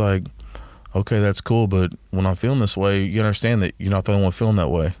strong. It's like, okay, that's cool, but when I'm feeling this way, you understand that you're not the only one feeling that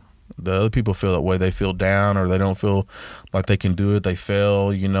way. The other people feel that way. They feel down, or they don't feel like they can do it. They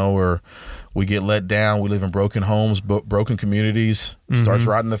fail, or we get let down. We live in broken homes, broken communities. Mm-hmm. Starts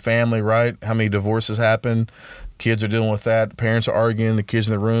rotting the family, right? How many divorces happen? Kids are dealing with that. Parents are arguing. The kids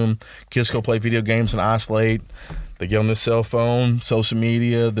in the room. Kids go play video games and isolate. They get on their cell phone, social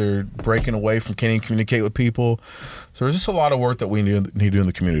media. They're breaking away from can't even communicate with people. So there's just a lot of work that we need to do in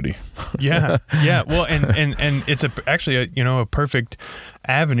the community. Yeah. Well, and it's actually a perfect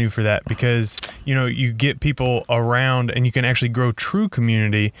avenue for that, because you get people around and you can actually grow true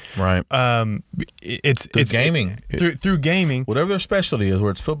community. Right. It's gaming. Through gaming. Whatever their specialty is,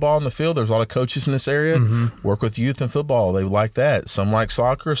 where it's football in the field. There's a lot of coaches in this area. Mm-hmm. Work with youth in football. They like that. Some like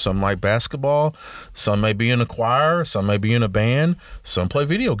soccer. Some like basketball. Some may be in a choir. Some may be in a band. Some play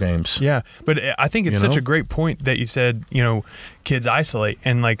video games. Yeah, but I think it's such a great point that you said. Kids isolate,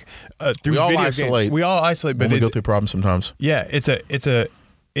 and like through video games, we all isolate, but we go through problems sometimes. Yeah, it's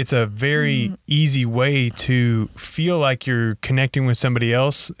a very easy way to feel like you're connecting with somebody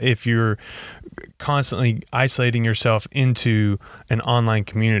else if you're constantly isolating yourself into an online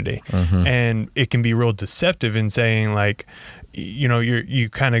community. Mm-hmm. And it can be real deceptive in saying like, you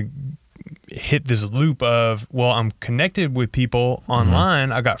kind of hit this loop of, well, I'm connected with people online.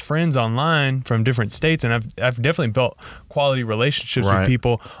 Mm-hmm. I got friends online from different states, and I've definitely built quality relationships with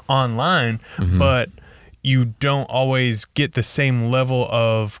people online, mm-hmm. but you don't always get the same level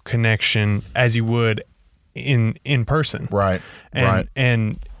of connection as you would in person. Right.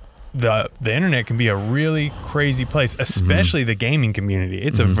 And the internet can be a really crazy place, especially the gaming community.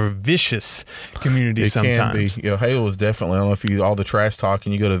 It's a vicious community sometimes. It can be. Halo is definitely, I don't know if you, all the trash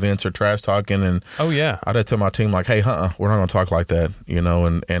talking, you go to events or trash talking, and oh yeah, I'd have to tell my team like, hey, we're not going to talk like that,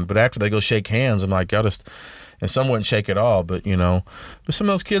 and but after they go shake hands, I'm like, and some wouldn't shake at all, but but some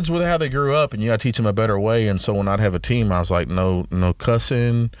of those kids with how they grew up, and you got to teach them a better way. And so when I'd have a team, I was like, no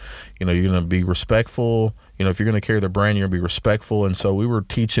cussing, you're going to be respectful. If you're going to carry the brand, you're going to be respectful. And so we were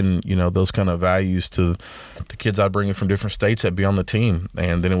teaching, those kind of values to kids I'd bring in from different states that'd be on the team.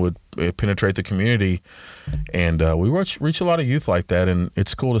 And then it would penetrate the community. And we reach a lot of youth like that. And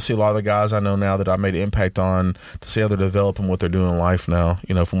it's cool to see a lot of the guys I know now that I made an impact on, to see how they're developing what they're doing in life now.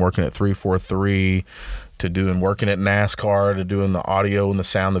 From working at 343 to working at NASCAR to doing the audio and the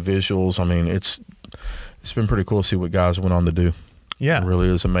sound, the visuals. I mean, it's been pretty cool to see what guys went on to do. Yeah, it really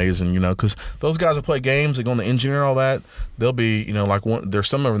is amazing, because those guys that play games, they go on the engineer and all that, they'll be, there's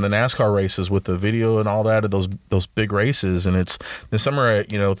some of them in the NASCAR races with the video and all that of those big races, and then some are at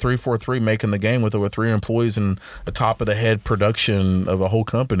 343 making the game with over 3 employees and the top of the head production of a whole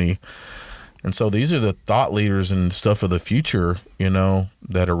company, And so these are the thought leaders and stuff of the future,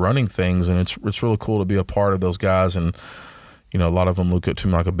 that are running things. And it's really cool to be a part of those guys. And, a lot of them look up to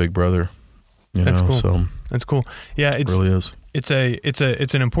me like a big brother. That's cool. So that's cool. Yeah, it really is. It's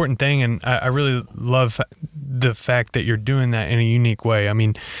an important thing, and I really love the fact that you're doing that in a unique way. I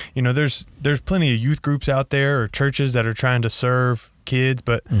mean, there's plenty of youth groups out there or churches that are trying to serve kids,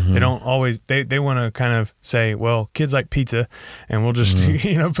 but they don't always, they want to kind of say, well, kids like pizza and we'll just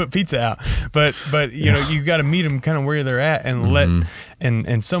put pizza out, but you got to meet them kind of where they're at and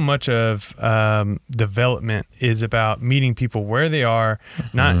and so much of development is about meeting people where they are,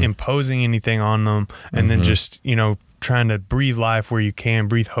 not imposing anything on them, and then just trying to breathe life where you can,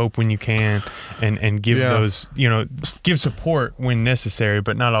 breathe hope when you can, and give those, give support when necessary,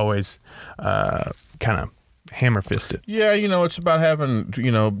 but not always kind of hammer fisted. Yeah, it's about having,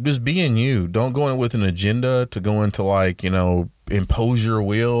 just being you. Don't go in with an agenda to go into impose your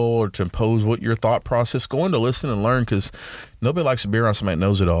will or to impose what your thought process. Go in to listen and learn, because nobody likes to be around somebody that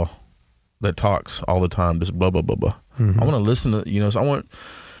knows it all, that talks all the time, just blah, blah, blah, blah. I want to listen to, so I want,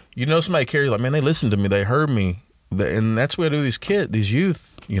 somebody carry like, man, they listened to me, they heard me. And that's what I do these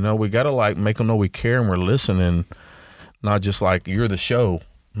youth, we got to make them know we care and we're listening, not just like you're the show.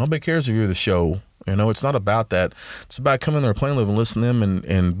 Nobody cares if you're the show. It's not about that. It's about coming there, playing, living, listening to them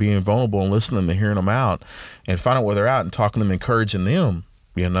and being vulnerable and listening to them and hearing them out and finding out where they're at and talking to them, encouraging them,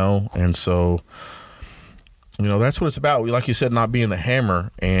 And so, that's what it's about. Like you said, not being the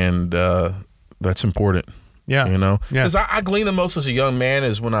hammer, and that's important. Yeah. Because I gleaned the most as a young man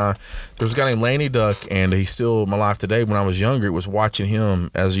is when there was a guy named Lanny Duck, and he's still in my life today. When I was younger, it was watching him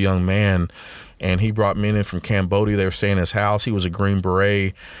as a young man, and he brought men in from Cambodia. They were staying in his house. He was a Green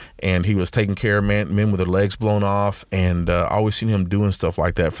Beret, and he was taking care of men with their legs blown off, and I always seen him doing stuff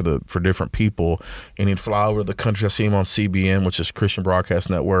like that for different people. And he'd fly over to the country. I see him on CBN, which is Christian Broadcast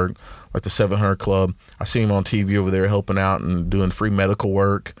Network, like the 700 Club. I see him on TV over there helping out and doing free medical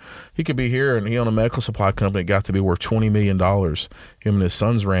work. He could be here, and he owned a medical supply company. It got to be worth $20 million. Him and his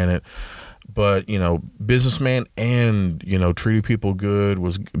sons ran it. But, businessman and, treated people good,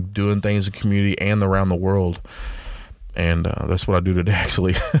 was doing things in the community and around the world. And that's what I do today,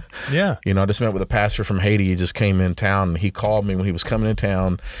 actually. Yeah. I just met with a pastor from Haiti. He just came in town, and he called me when he was coming in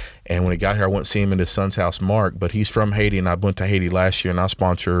town. And when he got here, I went to see him in his son's house, Mark. But he's from Haiti, and I went to Haiti last year, and I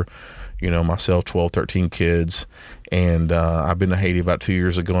sponsor, myself, 12, 13 kids. And I've been to Haiti about 2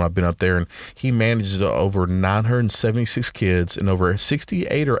 years ago, and I've been up there. And he manages over 976 kids and over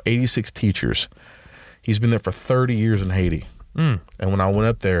 68 or 86 teachers. He's been there for 30 years in Haiti. And when I went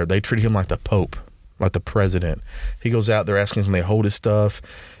up there, they treated him like the Pope, like the president. He goes out there asking them, they hold his stuff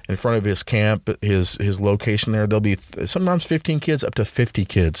in front of his camp, his location there. There'll be sometimes 15 kids, up to 50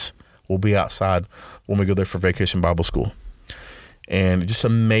 kids will be outside when we go there for Vacation Bible School. And just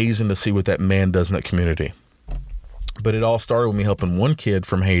amazing to see what that man does in that community. But it all started with me helping one kid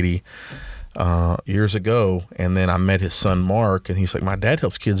from Haiti years ago, and then I met his son Mark, and he's like, my dad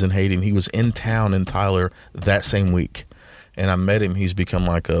helps kids in Haiti, and he was in town in Tyler that same week. And I met him. He's become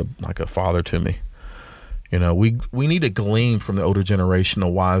like a father to me. We need to glean from the older generation, the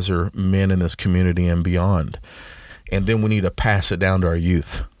wiser men in this community and beyond. And then we need to pass it down to our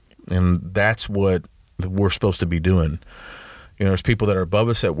youth. And that's what we're supposed to be doing. There's people that are above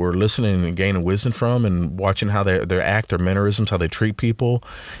us that we're listening and gaining wisdom from and watching how they act, their mannerisms, how they treat people.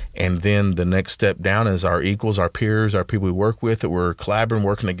 And then the next step down is our equals, our peers, our people we work with, that we're collaborating,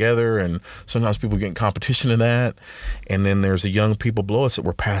 working together. And sometimes people get in competition in that. And then there's the young people below us that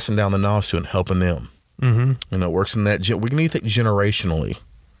we're passing down the knowledge to and helping them. It works in that. We need to think generationally,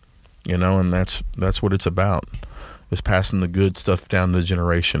 and that's what it's about, is passing the good stuff down to the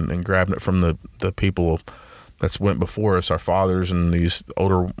generation and grabbing it from the people that's went before us, our fathers and these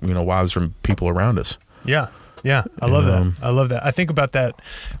older, wives and people around us. Yeah. I love that. I think about that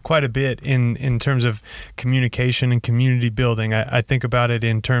quite a bit in terms of communication and community building. I think about it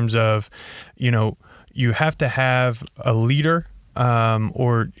in terms of, you have to have a leader,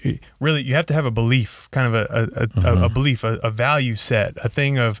 or really you have to have a belief, kind of a belief, a value set, a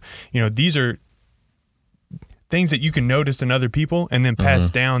thing of, these are things that you can notice in other people and then pass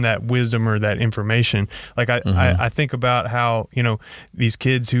down that wisdom or that information. Like I think about how, these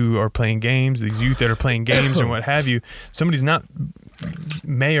kids who are playing games, these youth that are playing games and what have you, somebody's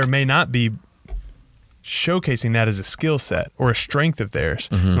may or may not be showcasing that as a skill set or a strength of theirs.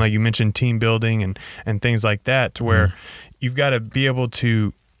 And like you mentioned, team building and things like that, to where you've got to be able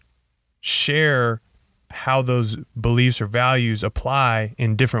to share how those beliefs or values apply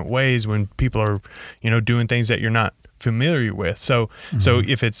in different ways when people are, doing things that you're not familiar with. So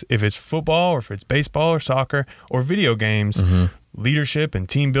if it's football or if it's baseball or soccer or video games, leadership and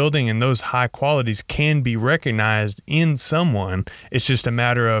team building and those high qualities can be recognized in someone. It's just a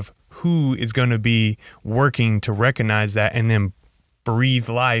matter of who is going to be working to recognize that and then breathe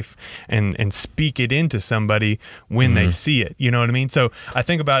life and speak it into somebody when they see it. You know what I mean? So I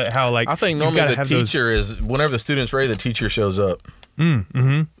think about it how, like, I think normally the teacher is, whenever the student's ready, the teacher shows up. You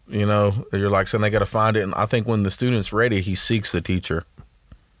know, you're like saying they got to find it. And I think when the student's ready, he seeks the teacher.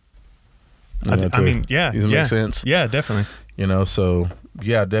 I mean, yeah. Does it make sense? Yeah, definitely. You know, so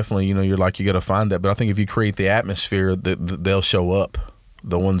yeah, definitely, you know, you're like, you got to find that. But I think if you create the atmosphere, they'll show up.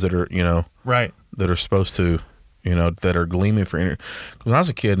 The ones that are, you know, right, that are supposed to, you know, that are gleaming for. When I was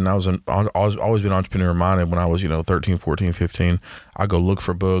a kid and I was always been entrepreneur minded. When I was, you know, 13, 14, 15, I go look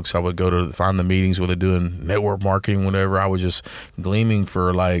for books. I would go to find the meetings where they're doing network marketing, whatever. I was just gleaming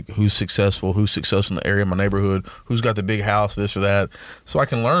for, like, who's successful in the area, my neighborhood, who's got the big house, this or that, so I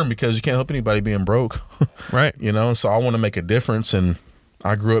can learn, because you can't help anybody being broke. Right. You know, so I want to make a difference, and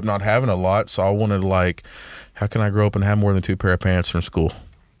I grew up not having a lot, so I wanted to, like, how can I grow up and have more than 2 pair of pants from school?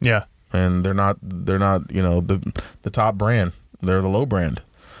 Yeah. And they're not, you know, the top brand. They're the low brand.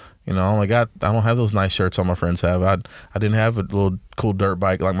 You know, I don't have those nice shirts all my friends have. I didn't have a little cool dirt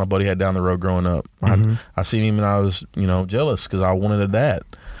bike like my buddy had down the road growing up. I seen him and I was, you know, jealous because I wanted that.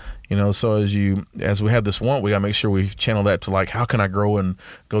 You know, so as we have this want, we gotta make sure we channel that to, like, how can I grow and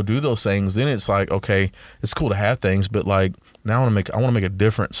go do those things? Then it's like, okay, it's cool to have things, but, like, now I want to make a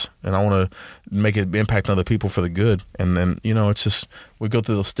difference, and I want to make an impact on other people for the good. And then, you know, it's just, we go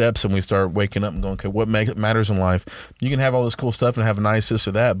through those steps and we start waking up and going, okay, what matters in life? You can have all this cool stuff and have a nice this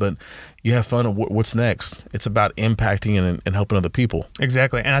or that, but you have fun. What's next? It's about impacting and helping other people.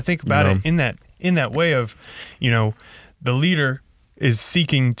 Exactly. And I think about it in that way of, you know, the leader is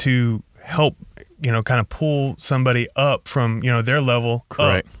seeking to help, you know, kind of pull somebody up from, you know, their level.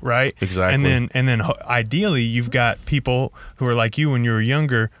 Correct. Up, right? Exactly. And then ideally you've got people who are like you when you were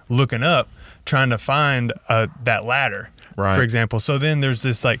younger, looking up, trying to find that ladder, right, for example. So then there's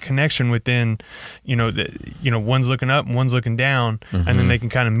this, like, connection within, you know, one's looking up and one's looking down, and then they can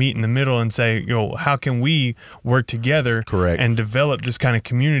kind of meet in the middle and say, you know, how can we work together? Correct. And develop this kind of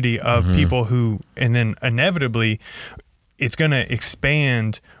community of people who, and then inevitably it's going to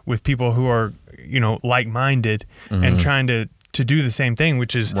expand with people who are, you know, like-minded and trying to do the same thing,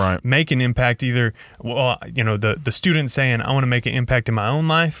 which is make an impact. Either, well, you know, the student saying, I want to make an impact in my own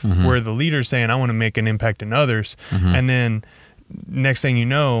life, where the leader's saying, I want to make an impact in others. And then next thing you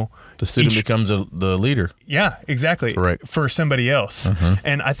know, the student becomes the leader. Yeah, exactly. Correct. For somebody else.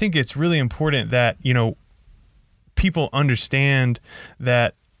 And I think it's really important that, you know, people understand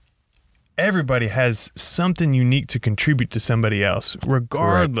that everybody has something unique to contribute to somebody else,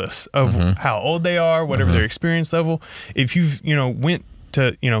 regardless of how old they are, whatever their experience level. If you've, you know, went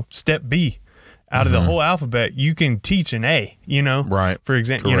to, you know, step B out of the whole alphabet, you can teach an A, you know, right. For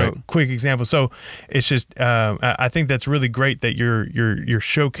example, you know, quick example. So it's just, I think that's really great that you're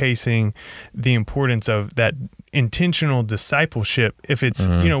showcasing the importance of that intentional discipleship. If it's,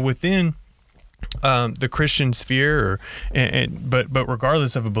 you know, within the Christian sphere, but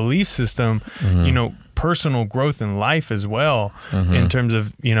regardless of a belief system, you know, personal growth in life as well, in terms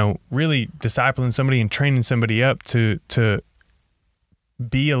of, you know, really discipling somebody and training somebody up to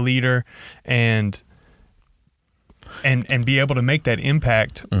be a leader and be able to make that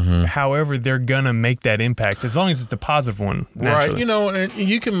impact, however they're gonna make that impact, as long as it's a positive one, naturally. Right. You know, and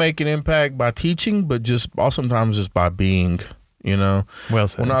you can make an impact by teaching, but just sometimes just by being. You know, well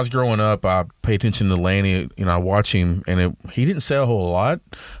said. When I was growing up, I paid attention to Laney. You know, I watch him, and he didn't say a whole lot,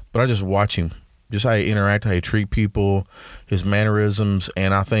 but I just watch him, just how he interact, how he treat people, his mannerisms.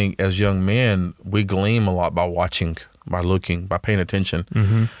 And I think as young men, we gleam a lot by watching, by looking, by paying attention.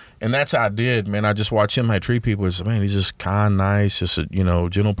 And that's how I did, man. I just watch him, how he treat people. It's, man, he's just kind, nice, just a, you know,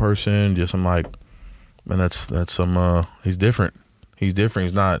 gentle person. Just, I'm like, man, that's some. He's different. He's different.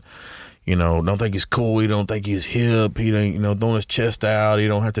 He's not. You know, don't think he's cool. He don't think he's hip. He don't, you know, throwing his chest out. He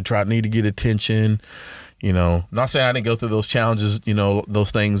don't have to need to get attention. You know, not saying I didn't go through those challenges, you know,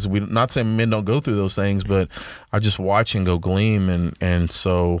 those things. Not saying men don't go through those things, but I just watch and go gleam. And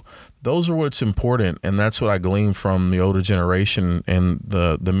so those are what's important. And that's what I glean from the older generation and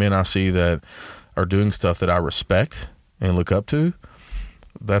the men I see that are doing stuff that I respect and look up to.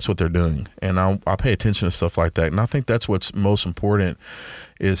 That's what they're doing. And I pay attention to stuff like that. And I think that's what's most important,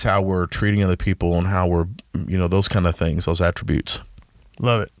 is how we're treating other people and how we're, you know, those kind of things, those attributes.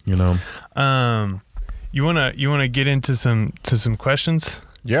 Love it. You know, you wanna get into some questions?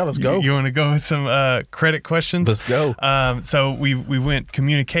 Yeah, let's go. You want to go with some credit questions? Let's go. So we went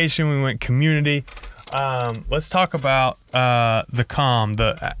communication, we went community. let's talk about the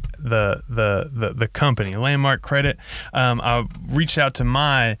company, Landmark Credit. I reached out to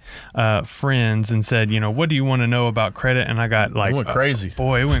my friends and said, what do you want to know about credit? And I got like, it went crazy.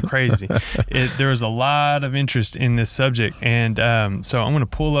 Boy, it went crazy. There was a lot of interest in this subject, and so I'm going to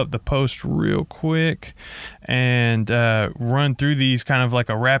pull up the post real quick and run through these kind of like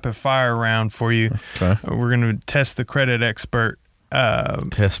a rapid fire round for you. Okay. We're going to test the credit expert.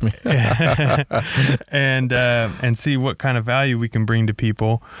 Test me. and see what kind of value we can bring to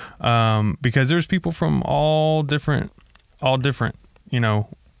people, because there's people from all different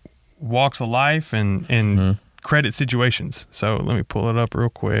walks of life and credit situations. So let me pull it up real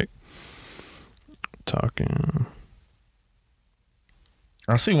quick.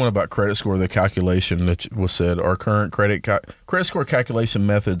 I see one about credit score, the calculation that was said, our current credit score calculation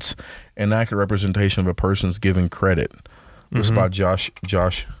methods and accurate representation of a person's given credit. This is by Josh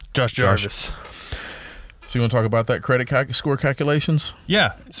Jarvis. So you want to talk about that credit score calculations?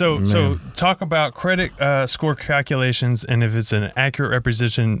 Yeah. So talk about credit score calculations and if it's an accurate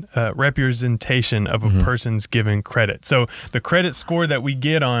representation of a person's given credit. So the credit score that we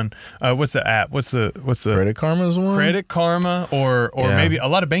get on what's the app? What's the Credit Karma is one. Credit Karma or maybe a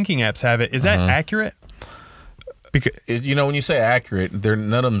lot of banking apps have it. Is that accurate? Because when you say accurate,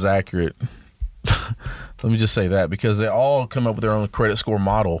 none of them's accurate. Let me just say that, because they all come up with their own credit score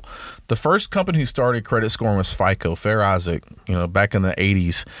model. The first company who started credit scoring was FICO, Fair Isaac, back in the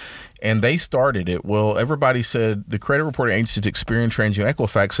 80s. And they started it. Well, everybody said, the credit reporting agencies, Experian, TransUnion,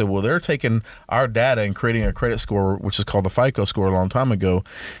 Equifax said, well, they're taking our data and creating a credit score, which is called the FICO score a long time ago.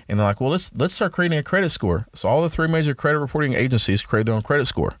 And they're like, well, let's start creating a credit score. So all the three major credit reporting agencies created their own credit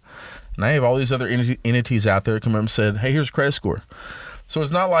score. And I have all these other entities out there come up and said, hey, here's a credit score. So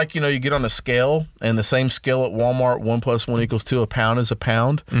it's not like, you get on a scale and the same scale at Walmart, 1 + 1 = 2, a pound is a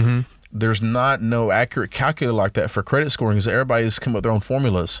pound. Mm-hmm. There's no accurate calculator like that for credit scoring, because everybody's come up with their own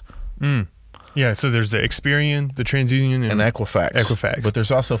formulas. Mm. Yeah, so there's the Experian, the TransUnion, and Equifax. But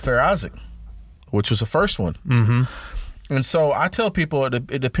there's also Fair Isaac, which was the first one. Mm-hmm. And so I tell people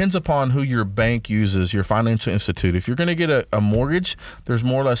it depends upon who your bank uses, your financial institute. If you're going to get a mortgage, there's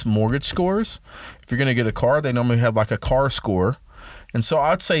more or less mortgage scores. If you're going to get a car, they normally have like a car score. And so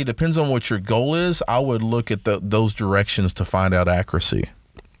I'd say it depends on what your goal is. I would look at those directions to find out accuracy.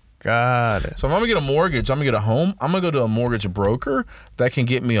 Got it. So if I'm going to get a mortgage, I'm going to get a home, I'm going to go to a mortgage broker that can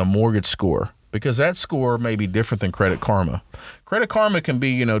get me a mortgage score, because that score may be different than Credit Karma. Credit Karma can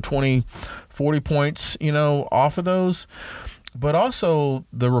be, 20, 40 points, off of those. But also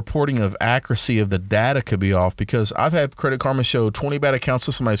the reporting of accuracy of the data could be off, because I've had Credit Karma show 20 bad accounts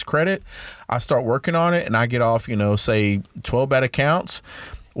to somebody's credit. I start working on it and I get off, say 12 bad accounts.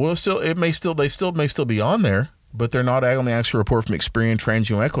 Well, they may still be on there, but they're not on the actual report from Experian,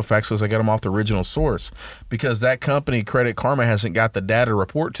 TransUnion, Equifax, because I got them off the original source, because that company, Credit Karma, hasn't got the data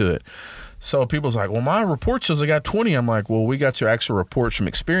report to it. So people's like, well, my report shows I got 20. I'm like, well, we got your actual reports from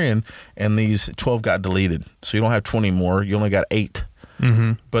Experian, and these 12 got deleted. So you don't have 20 more. You only got 8.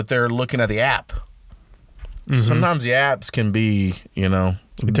 Mm-hmm. But they're looking at the app. Mm-hmm. So sometimes the apps can be,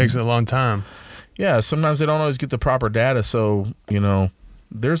 It takes a long time. Yeah, sometimes they don't always get the proper data. So,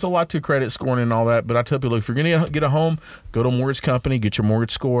 there's a lot to credit scoring and all that. But I tell people, if you're going to get a home, go to a mortgage company, get your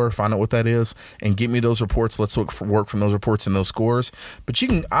mortgage score, find out what that is, and get me those reports. Let's work from those reports and those scores. But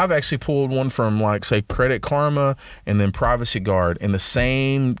I've actually pulled one from, like, say, Credit Karma and then Privacy Guard in the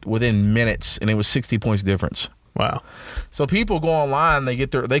same, within minutes, and it was 60 points difference. Wow. So people go online,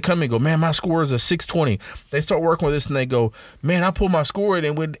 they come and go, man, my score is a 620. They start working with this and they go, man, I pulled my score and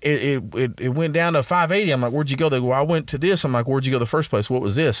it went down to 580. I'm like, where'd you go? They go, well, I went to this. I'm like, where'd you go the first place? What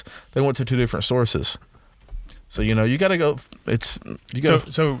was this? They went to 2 different sources. So, you got to go.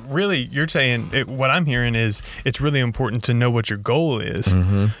 So really, you're saying what I'm hearing is it's really important to know what your goal is,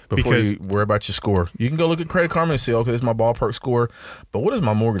 before you worry about your score. You can go look at Credit Karma and say, okay, this is my ballpark score, but what is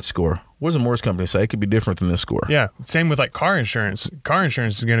my mortgage score? What does a mortgage company say? It could be different than this score. Yeah, same with like car insurance. Car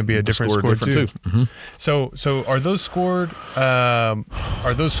insurance is going to be a different score too. Mm-hmm. So are those scored? All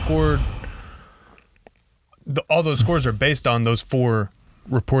those scores are based on those 4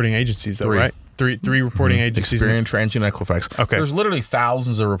 reporting agencies, though, right? Three reporting agencies. Experian, TransUnion, Equifax. Okay. There's literally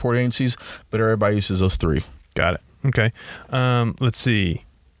thousands of reporting agencies, but everybody uses those 3. Got it. Okay. Let's see.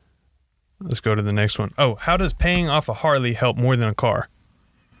 Let's go to the next one. Oh, how does paying off a Harley help more than a car?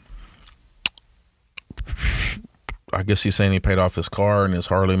 I guess he's saying he paid off his car and his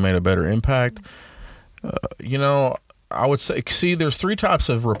Harley made a better impact. I would say, there's 3 types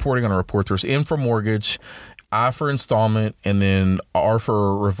of reporting on a report. There's M for mortgage, I for installment, and then R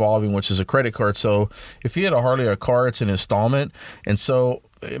for revolving, which is a credit card. So if you had a Harley or a car, it's an installment. And so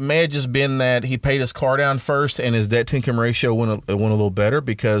it may have just been that he paid his car down first and his debt to income ratio went a little better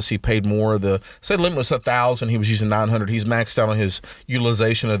because he paid more of the, say the limit was 1,000, he was using 900. He's maxed out on his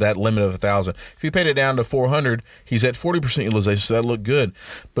utilization of that limit of 1,000. If he paid it down to 400, he's at 40% utilization, so that looked good.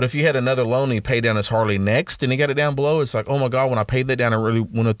 But if you had another loan and he paid down his Harley next and he got it down below, it's like, oh my God, when I paid that down, I really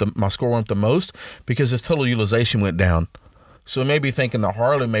went up my score went up the most because his total utilization went down. So maybe thinking the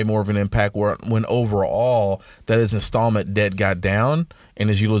Harley made more of an impact when overall that his installment debt got down and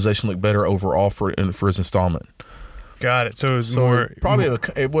his utilization looked better overall for his installment. Got it. So it was more probably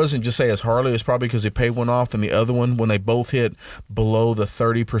it wasn't just say his Harley. It's probably because he paid one off and the other one, when they both hit below the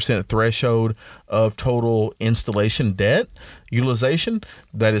 30% threshold of total installation debt utilization,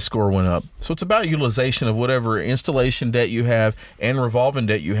 that his score went up. So it's about utilization of whatever installation debt you have and revolving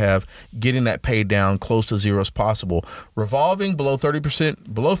debt you have, getting that paid down close to zero as possible. Revolving below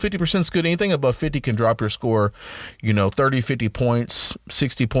 30%, below 50% is good. Anything above 50 can drop your score, 30, 50 points,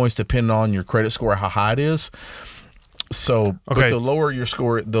 60 points, depending on your credit score, how high it is. So, but the lower your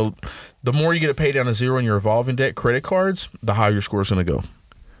score, the more you get it paid down to zero in your revolving debt credit cards, the higher your score is going to go.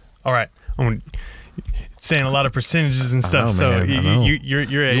 All right. I'm saying a lot of percentages and stuff. So you're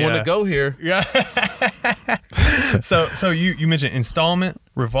you want to go here. Yeah. So you mentioned installment,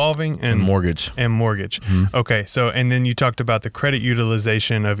 revolving, and mortgage. Mm-hmm. Okay. So, and then you talked about the credit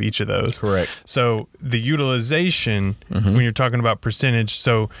utilization of each of those. Correct. So the utilization, when you're talking about percentage,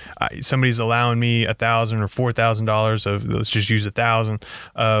 so somebody's allowing me $1,000 or $4,000 of, let's just use 1,000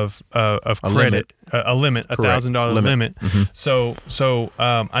 of credit, a limit, $1,000 limit. Mm-hmm. So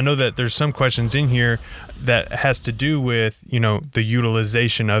I know that there's some questions in here that has to do with, the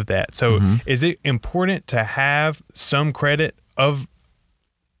utilization of that. So is it important to have some credit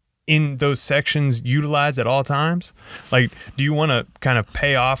in those sections utilized at all times? Like, do you want to kind of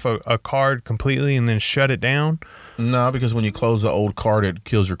pay off a card completely and then shut it down? No, because when you close the old card, it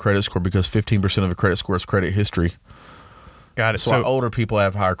kills your credit score because 15% of a credit score is credit history. Got it. So older people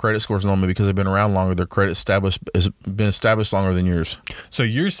have higher credit scores normally because they've been around longer. Their credit has been established longer than yours. So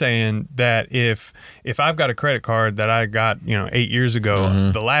you're saying that if I've got a credit card that I got 8 years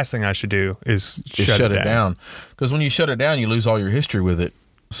ago, the last thing I should do is shut it down. Because when you shut it down, you lose all your history with it.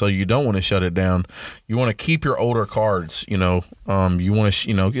 So you don't want to shut it down. You want to keep your older cards. You want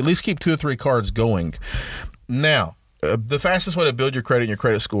to at least keep 2 or 3 cards going. Now, the fastest way to build your credit and your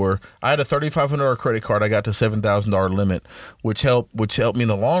credit score, I had a $3,500 credit card. I got to $7,000 limit, which helped me in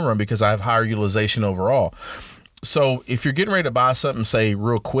the long run because I have higher utilization overall. So if you're getting ready to buy something, say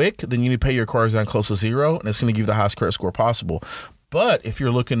real quick, then you need to pay your cards down close to zero, and it's going to give you the highest credit score possible. But if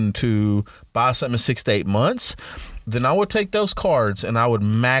you're looking to buy something in 6 to 8 months, then I would take those cards and I would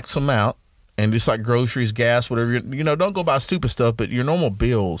max them out. And just like groceries, gas, whatever, don't go buy stupid stuff, but your normal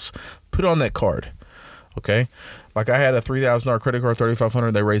bills, put on that card. Okay, like I had a $3,000 credit card,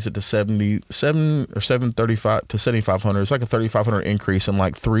 $3,500. They raised it to $735 to $7,500. It's like a $3,500 increase in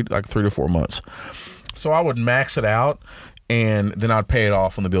like 3 to 4 months. So I would max it out, and then I'd pay it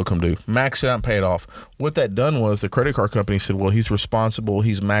off when the bill come due. Max it out and pay it off. What that done was the credit card company said, well, he's responsible.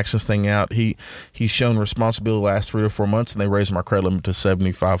 He's maxed this thing out. He's shown responsibility the last 3 to 4 months, and they raised my credit limit to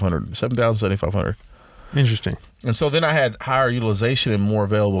 $7,500. Interesting. And so then I had higher utilization and more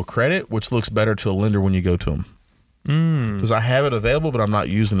available credit, which looks better to a lender when you go to them. Because I have it available, but I'm not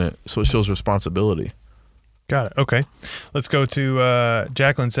using it, so it shows responsibility. Got it. Okay. Let's go to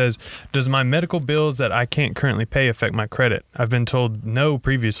Jacqueline says, does my medical bills that I can't currently pay affect my credit? I've been told no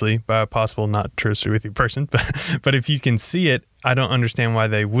previously by a possible not trustworthy person, but if you can see it, I don't understand why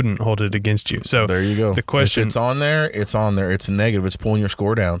they wouldn't hold it against you. So there you go. The question, if it's on there, it's on there. It's negative. It's pulling your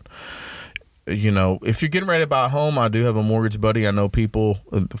score down. If you're getting ready to buy a home, I do have a mortgage buddy. I know people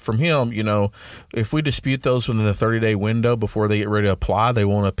from him, if we dispute those within the 30-day window before they get ready to apply, they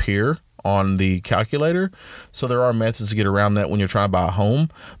won't appear on the calculator. So there are methods to get around that when you're trying to buy a home.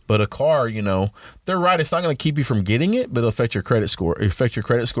 But a car, they're right. It's not going to keep you from getting it, but it'll affect your credit score. It'll affect your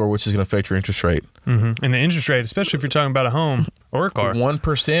credit score, which is going to affect your interest rate. And the interest rate, especially if you're talking about a home or a car.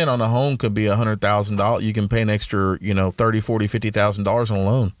 1% on a home could be $100,000. You can pay an extra, $30,000, $40,000, $50,000 on a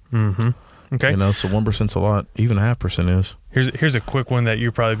loan. Okay. So 1%'s a lot. Even 0.5% is. Here's a quick one that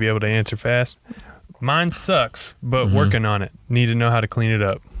you'll probably be able to answer fast. Mine sucks, but working on it. Need to know how to clean it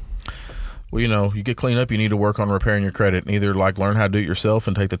up. Well, you get cleaned up, you need to work on repairing your credit. Either like learn how to do it yourself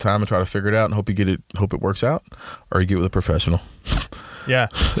and take the time and try to figure it out and hope it works out, or you get with a professional. Yeah.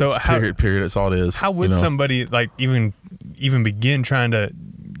 So period. That's all it is. How would somebody like even begin trying to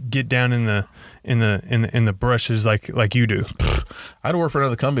get down in the brushes like you do? I had to work for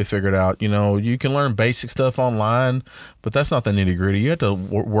another company to figure it out. You know, you can learn basic stuff online, but that's not the nitty gritty. You have to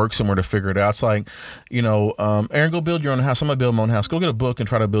work somewhere to figure it out. It's like, you know, Aaron, go build your own house. I'm going to build my own house. Go get a book and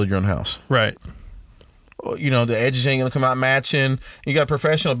try to build your own house. Right. You know, the edges ain't going to come out matching. You got a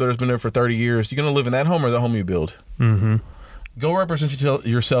professional builder who's been there for 30 years. You're going to live in that home or the home you build. Mm-hmm. Go represent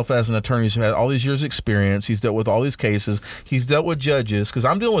yourself as an attorney who's had all these years' experience. He's dealt with all these cases. He's dealt with judges, because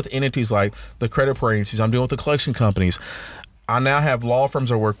I'm dealing with entities like the credit repair agencies. I'm dealing with the collection companies. I now have law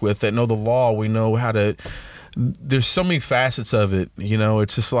firms I work with that know the law. We know how to – there's so many facets of it. You know,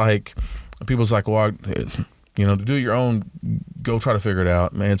 it's just like people's like, well, you know, to do your own, go try to figure it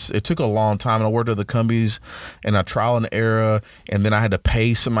out. Man, it took a long time. And I worked at the companies and I trial and error, and then I had to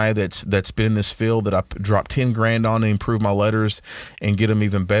pay somebody that's been in this field that I dropped 10 grand on to improve my letters and get them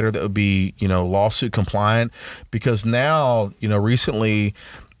even better. That would be, you know, lawsuit compliant. Because now, you know, recently,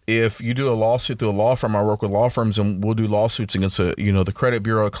 if you do a lawsuit through a law firm, I work with law firms and we'll do lawsuits against the credit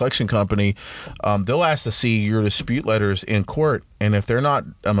bureau, a collection company. They'll ask to see your dispute letters in court, and if they're not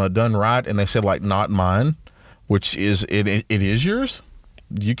done right and they say like not mine, which is it is yours,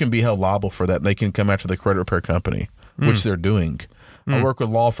 you can be held liable for that. They can come after the credit repair company, which they're doing. I work with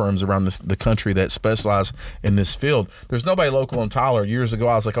law firms around the country that specialize in this field. There's nobody local in Tyler. Years ago,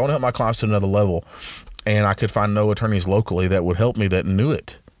 I was like, I want to help my clients to another level, and I could find no attorneys locally that would help me that knew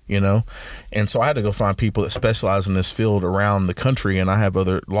it. You know, and so I had to go find people that specialize in this field around the country. And I have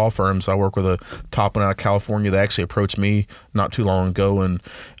other law firms. I work with a top one out of California that actually approached me not too long ago, and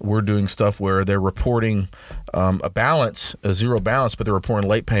we're doing stuff where they're reporting a zero balance, but they're reporting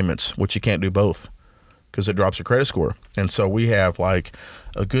late payments, which you can't do both because it drops your credit score. And so we have like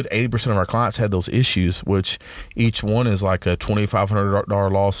a good 80% of our clients had those issues, which each one is like a $2,500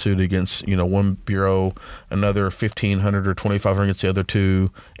 lawsuit against, you know, one bureau, another $1,500 or $2,500 against the other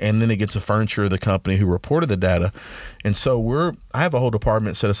two, and then against the furniture of the company who reported the data. And so I have a whole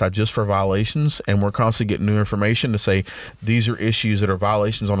department set aside just for violations, and we're constantly getting new information to say these are issues that are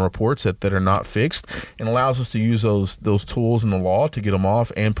violations on reports that are not fixed, and allows us to use those tools in the law to get them off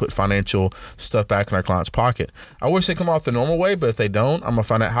and put financial stuff back in our client's pocket. I wish they come off the normal way, but if they don't, I'm going to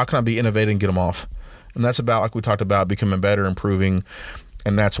find out how can I be innovative and get them off. And that's about, like we talked about, becoming better, improving,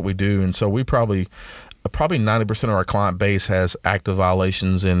 and that's what we do. And so we probably 90% of our client base has active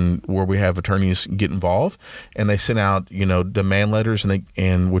violations, and where we have attorneys get involved, and they send out, you know, demand letters,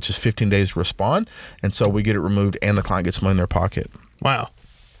 and which is 15 days to respond. And so we get it removed, and the client gets money in their pocket. Wow.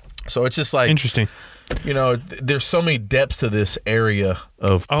 So it's just like interesting. You know, there's so many depths to this area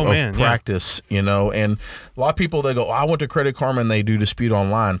of practice, you know, and a lot of people, they go, I went to Credit Karma, and they do dispute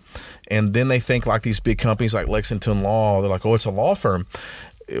online. And then they think like these big companies like Lexington Law, they're like, oh, it's a law firm.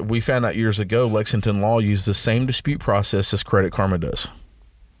 We found out years ago Lexington Law used the same dispute process as Credit Karma does.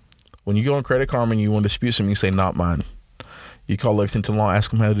 When you go on Credit Karma and you want to dispute something, you say, not mine. You call Lexington Law,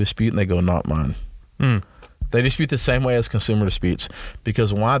 ask them how to dispute, and they go, not mine. They dispute the same way as consumer disputes,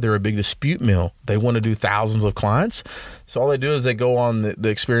 because why? They're a big dispute mill. They want to do thousands of clients. So all they do is they go on the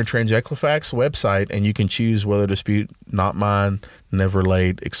Experian Trans Equifax website, and you can choose whether to dispute not mine, never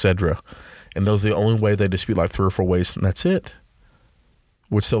late, etc. And those are the only way they dispute, like 3 or 4 ways, and that's it.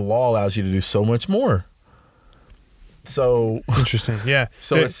 Which the law allows you to do so much more. So interesting, yeah.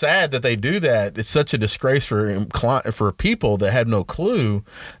 So it's sad that they do that. It's such a disgrace for people that have no clue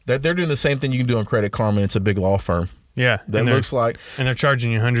that they're doing the same thing you can do on Credit Karma, and it's a big law firm. Yeah, that looks like, and they're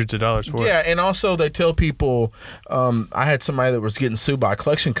charging you hundreds of dollars for it. Yeah, and also they tell people. I had somebody that was getting sued by a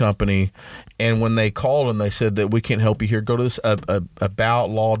collection company, and when they called them, they said that we can't help you here. Go to this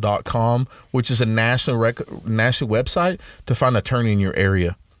aboutlaw.com, which is a national website to find an attorney in your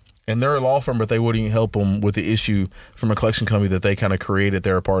area. And they're a law firm, but they wouldn't even help them with the issue from a collection company that they kind of created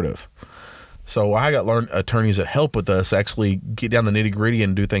they're a part of. So I got learned attorneys that help with us actually get down the nitty gritty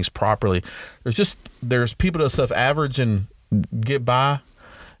and do things properly. There's people that stuff average and get by,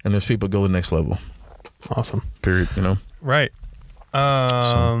 and there's people that go to the next level. Awesome. Period. You know. Right.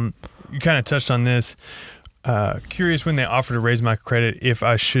 You kind of touched on this. Curious when they offer to raise my credit, if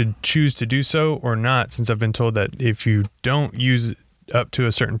I should choose to do so or not, since I've been told that if you don't use up to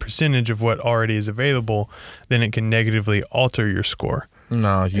a certain percentage of what already is available, then it can negatively alter your score.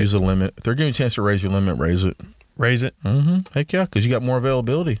 No, use a limit. If they're giving you a chance to raise your limit, raise it. Raise it? Mm-hmm. Heck yeah, because you got more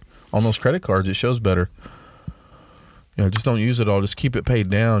availability on those credit cards. It shows better. You know, just don't use it all. Just keep it paid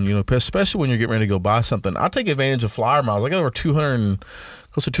down. You know, especially when you're getting ready to go buy something. I take advantage of flyer miles. I got over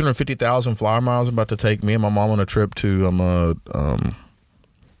close to 250,000 flyer miles. I'm about to take me and my mom on a trip to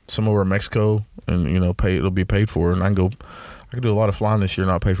somewhere in Mexico, and you know, it'll be paid for, and I can do a lot of flying this year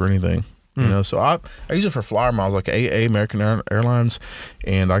and not pay for anything. You know, so I use it for flyer miles, like AA, American Airlines,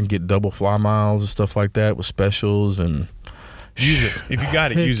 and I can get double fly miles and stuff like that with specials, and use it. If you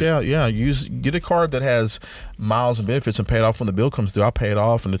got it, use it. Yeah. Get a card that has miles and benefits and pay it off when the bill comes due. I pay it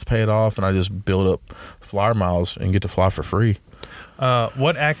off and I just build up flyer miles and get to fly for free.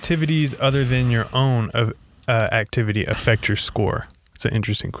 What activities other than your own activity affect your score? It's an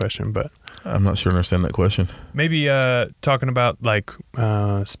interesting question, but I'm not sure I understand that question. Maybe talking about like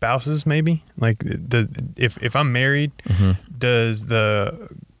spouses, maybe like if I'm married, does the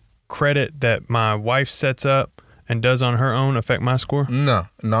credit that my wife sets up and does on her own affect my score? No,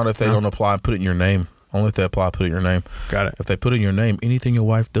 not if they don't apply and put it in your name. Only if they apply, put it in your name. Got it. If they put it in your name, anything your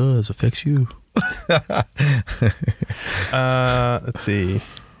wife does affects you. Let's see.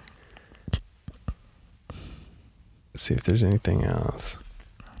 Let's see if there's anything else.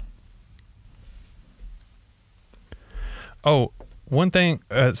 Oh, one thing,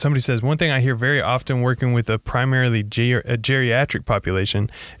 somebody says, one thing I hear very often working with a primarily geriatric population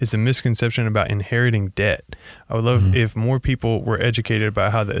is a misconception about inheriting debt. I would love if more people were educated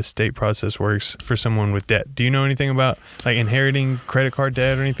about how the estate process works for someone with debt. Do you know anything about like inheriting credit card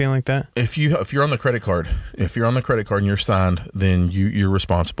debt or anything like that? If you're on the credit card, and you're signed, then you're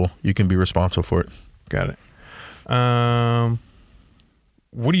responsible. You can be responsible for it. Got it.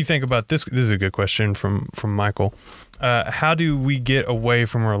 What do you think about this? This is a good question from Michael. How do we get away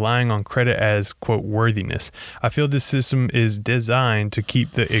from relying on credit as, quote, worthiness? I feel this system is designed to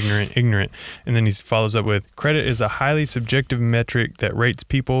keep the ignorant. And then he follows up with, credit is a highly subjective metric that rates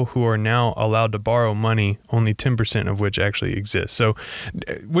people who are now allowed to borrow money, only 10% of which actually exists. So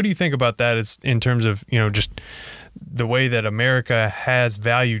what do you think about that is in terms of, just the way that America has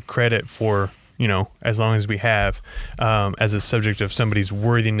valued credit for, as long as we have, as a subject of somebody's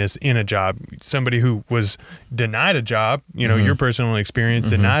worthiness in a job, somebody who was denied a job, your personal experience,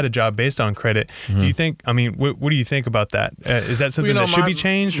 denied a job based on credit. Do you think, what do you think about that? Is that something that should be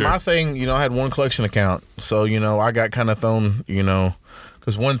changed? My thing, I had one collection account. So, I got kind of thrown,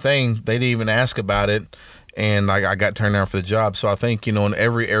 because one thing, they didn't even ask about it. And I got turned down for the job. So I think, in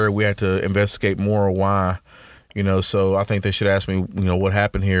every area we had to investigate more why, so I think they should ask me, what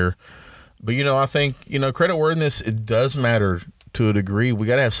happened here. But, I think, credit worthiness, it does matter to a degree. We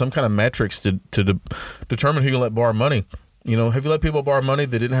got to have some kind of metrics to determine who you let borrow money. Have you let people borrow money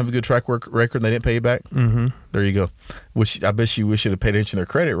that didn't have a good track record and they didn't pay you back? Mm-hmm. There you go. I bet you wish you'd have paid attention to their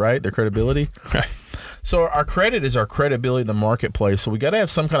credit, right? Their credibility. Right. So our credit is our credibility in the marketplace. So we got to have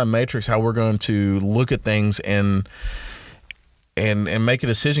some kind of matrix how we're going to look at things and make a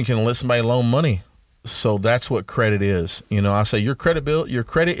decision. Can I let somebody loan money? So that's what credit is. I say your credit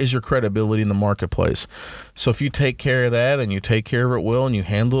is your credibility in the marketplace. So if you take care of that and you take care of it well and you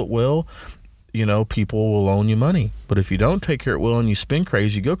handle it well, people will loan you money. But if you don't take care of it well and you spend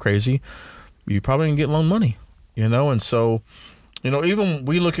crazy, go crazy, you probably can get loan money, and so, even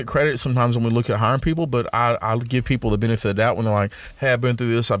we look at credit sometimes when we look at hiring people, but I'll give people the benefit of the doubt when they're like, hey, I've been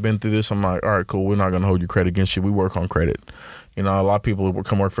through this. I'm like, all right, cool. We're not going to hold your credit against you. We work on credit. A lot of people will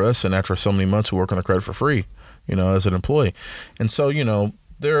come work for us, and after so many months, we work on the credit for free, as an employee. And so,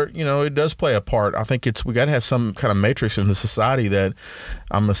 it does play a part. I think we got to have some kind of matrix in the society that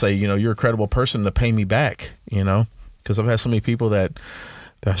I'm going to say, you're a credible person to pay me back, because I've had so many people that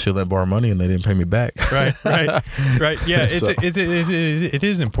I should let borrow money and they didn't pay me back. Right. Yeah, it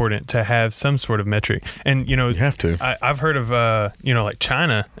is important to have some sort of metric. And, you have to. I've heard of, like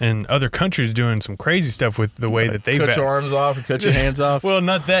China and other countries doing some crazy stuff with the way that they cut your arms off and cut your hands off. Well,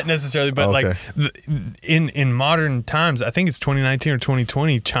 not that necessarily, but okay. In modern times, I think it's 2019 or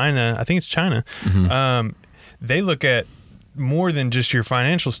 2020, China, they look at more than just your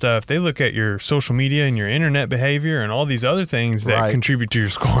financial stuff. They look at your social media and your internet behavior and all these other things that contribute to your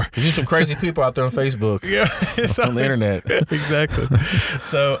score. There's some crazy people out there on Facebook. Yeah. On the internet. Exactly.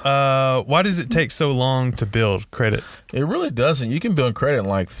 So why does it take so long to build credit? It really doesn't. You can build credit in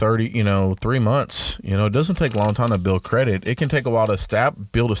like 3 months. It doesn't take a long time to build credit. It can take a while to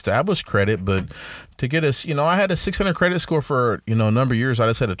build established credit, but to get us, I had a 600 credit score for, a number of years. I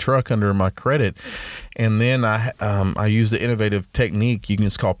just had a truck under my credit. And then I used the innovative technique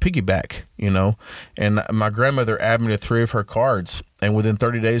it's called piggyback, and my grandmother added me to 3 of her cards. And within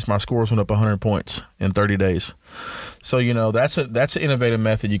 30 days, my scores went up 100 points in 30 days. So, that's an innovative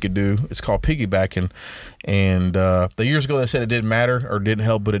method you could do. It's called piggybacking. And the years ago, they said it didn't matter or didn't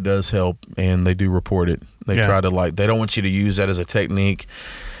help, but it does help. And they do report it. They try to they don't want you to use that as a technique.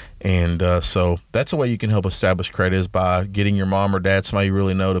 And so that's a way you can help establish credit is by getting your mom or dad, somebody you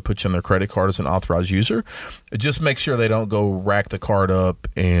really know, to put you on their credit card as an authorized user. Just make sure they don't go rack the card up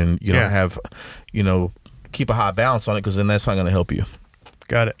and, have, keep a high balance on it, because then that's not going to help you.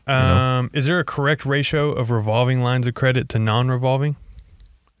 Got it. Is there a correct ratio of revolving lines of credit to non-revolving?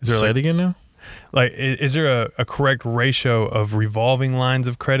 Say it again now? like, is there a correct ratio of revolving lines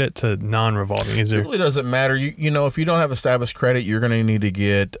of credit to non-revolving? Is there? It really doesn't matter. You know, if you don't have established credit, you're going to need to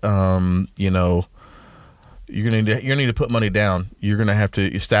get, you know, you're going to need to put money down. You're going to have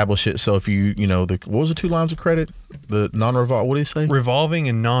to establish it. So if you know, what was the 2 lines of credit? The non-revolving, what do you say? Revolving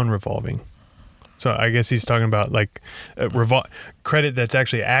and non-revolving. So I guess he's talking about like credit that's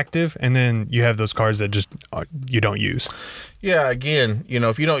actually active, and then you have those cards that just you don't use. Yeah, again, you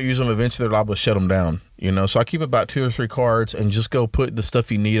know, if you don't use them, eventually they're liable to shut them down. You know, so I keep about 2 or 3 cards and just go put the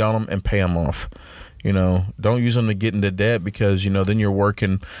stuff you need on them and pay them off. You know, don't use them to get into debt, because, you know, then you're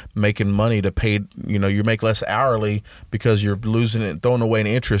making money to pay, you know, you make less hourly because you're losing it, throwing away an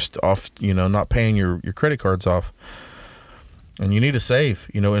interest off, you know, not paying your credit cards off. And you need to save,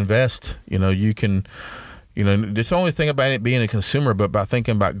 you know, invest. You know, you can, you know, it's the only thing about it being a consumer, but by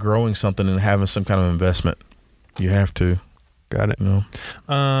thinking about growing something and having some kind of investment, you have to. Got it. You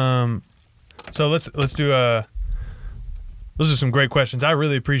know? So let's do those are some great questions. I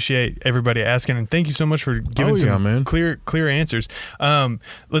really appreciate everybody asking, and thank you so much for giving some clear answers.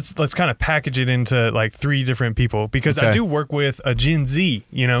 Let's kind of package it into like 3 different people, because I do work with a Gen Z.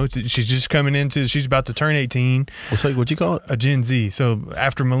 You know, she's just she's about to turn 18. What'd you call it? A Gen Z. So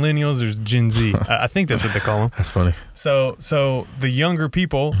after millennials, there's Gen Z. I think that's what they call them. That's funny. So the younger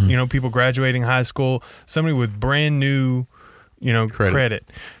people, you know, people graduating high school, somebody with brand new, you know, credit.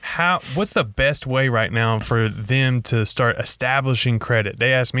 What's the best way right now for them to start establishing credit?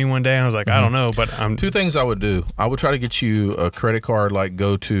 They asked me one day, and I was like, I don't know, but 2 things I would do. I would try to get you a credit card. Like,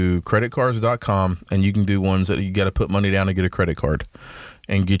 go to creditcards.com, and you can do ones that you got to put money down to get a credit card,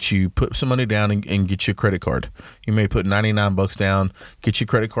 and put some money down and get you a credit card. You may put $99 down, get your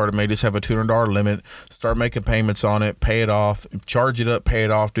credit card. It may just have a $200 limit. Start making payments on it, pay it off, charge it up, pay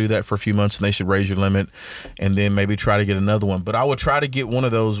it off. Do that for a few months, and they should raise your limit. And then maybe try to get another one. But I would try to get one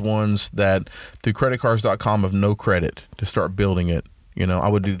of those ones that through creditcards.com of no credit to start building it. You know, I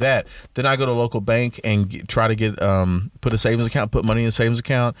would do that. Then I go to a local bank and try to get put a savings account, put money in a savings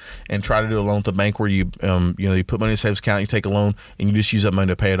account, and try to do a loan at the bank where you you put money in a savings account, you take a loan, and you just use that money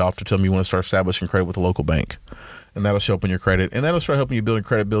to pay it off to tell them you want to start establishing credit with a local bank. And that'll show up in your credit, and that'll start helping you building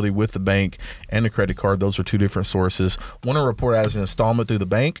credibility with the bank and the credit card. Those are 2 different sources. One will report as an installment through the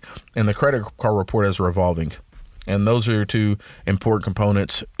bank, and the credit card report as revolving. And those are your 2 important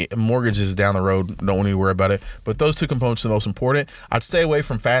components. Mortgages down the road, don't need to worry about it. But those 2 components are the most important. I'd stay away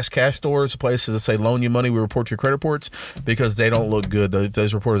from fast cash stores, places that say loan you money, we report your credit reports, because they don't look good.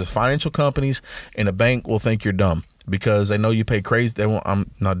 Those reporters are financial companies, and a bank will think you're dumb because they know you pay crazy. They won't.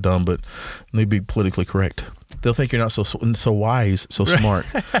 I'm not dumb, but let me be politically correct. They'll think you're not so wise, so smart.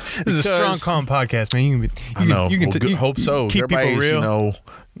 This is a strong, calm podcast, man. You hope so. Keep people real.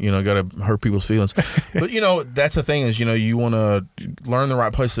 You know, got to hurt people's feelings. But, you know, that's the thing is, you know, you want to learn the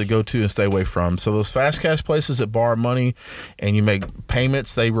right places to go to and stay away from. So those fast cash places that borrow money and you make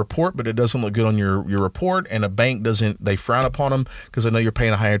payments, they report, but it doesn't look good on your report. And a bank they frown upon them because they know you're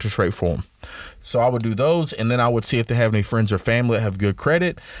paying a high interest rate for them. So I would do those, and then I would see if they have any friends or family that have good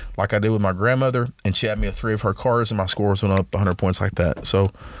credit, like I did with my grandmother, and she had me 3 of her cards, and my scores went up 100 points like that. So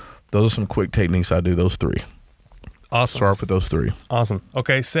those are some quick techniques I do, those 3. Awesome. Start with those 3. Awesome.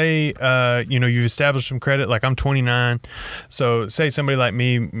 Okay, say you know, you've established some credit. Like, I'm 29, so say somebody like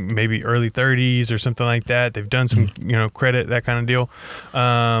me, maybe early 30s or something like that. They've done some you know, credit, that kind of deal.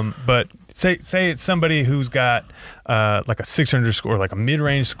 But say it's somebody who's got like a 600 score, like a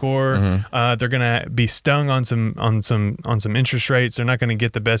mid-range score. They're gonna be stung on some interest rates. They're not gonna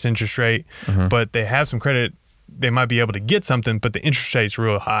get the best interest rate, but they have some credit. They might be able to get something, but the interest rate's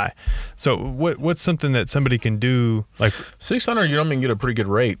real high. So what's something that somebody can do? Like 600, you don't even get a pretty good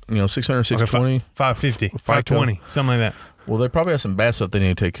rate. You know, 600, 620, 550, 520, something like that. Well, they probably have some bad stuff they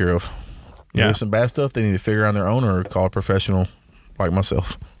need to take care of. Yeah, there's some bad stuff they need to figure out on their own, or call a professional like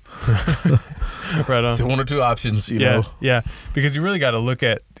myself. Right on. So 1 or 2 options. You know. Yeah, because you really got to look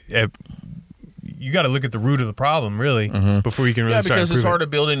at the root of the problem, really, before you can really start improving. Yeah, because it's hard to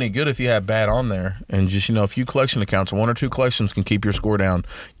build any good if you have bad on there. And just, you know, a few collection accounts, 1 or 2 collections can keep your score down.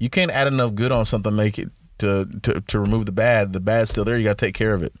 You can't add enough good on something, make it to remove the bad. The bad's still there. You got to take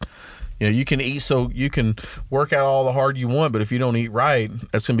care of it. You know, you can eat, so you can work out all the hard you want, but if you don't eat right,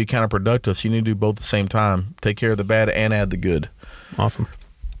 that's going to be counterproductive. So you need to do both at the same time. Take care of the bad and add the good. Awesome.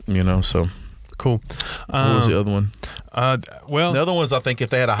 You know, so. Cool. What was the other one? Well, the other ones, I think,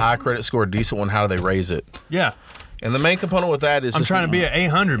 if they had a high credit score, a decent one, how do they raise it? Yeah. And the main component with that is I'm trying to be at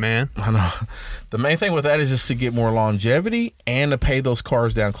 800, man. I know. The main thing with that is just to get more longevity and to pay those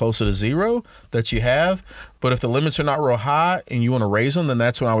cars down closer to 0 that you have. But if the limits are not real high and you want to raise them, then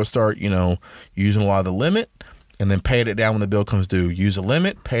that's when I would start, you know, using a lot of the limit and then pay it down when the bill comes due. Use a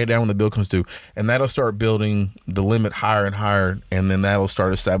limit, pay it down when the bill comes due. And that'll start building the limit higher and higher, and then that'll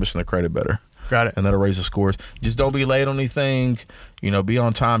start establishing the credit better. Got it. And that'll raise the scores. Just don't be late on anything. Be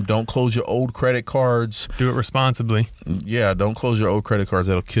on time. Don't close your old credit cards. Do it responsibly. Yeah, don't close your old credit cards.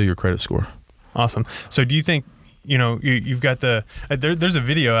 That'll kill your credit score. Awesome. So do you think, you've got there's a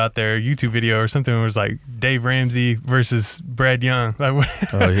video out there, a YouTube video or something where it's like Dave Ramsey versus Brad Young.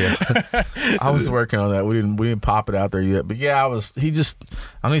 Oh yeah. I was working on that. We didn't pop it out there yet. But yeah, he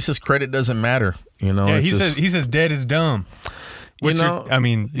says credit doesn't matter. Yeah, he says debt is dumb.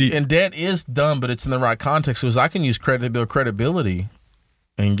 And debt is dumb, but it's in the right context, because I can use credit to build credibility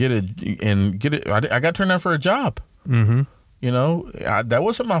and get it. I got turned down for a job. Mm-hmm. That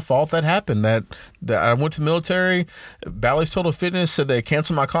wasn't my fault. That happened. That I went to the military. Bally's Total Fitness said they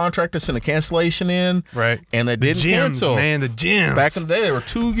canceled my contract to send a cancellation in. Right. And they didn't cancel. Man, the gyms. Back in the day, they were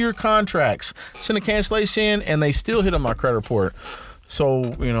 2-year contracts. Sent a cancellation in, and they still hit on my credit report. So,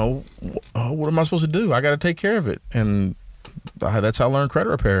 what am I supposed to do? I got to take care of it. And that's how I learned credit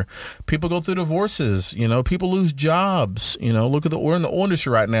repair. People go through divorces. People lose jobs. Look at we're in the oil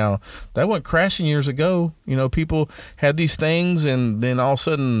industry right now. That went crashing years ago. People had these things, and then all of a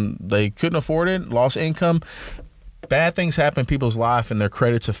sudden they couldn't afford it, lost income. Bad things happen in people's life, and their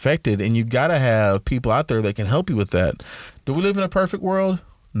credit's affected. And you got to have people out there that can help you with that. Do we live in a perfect world?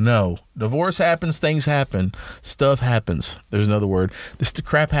 No. Divorce happens, things happen, stuff happens. There's another word. The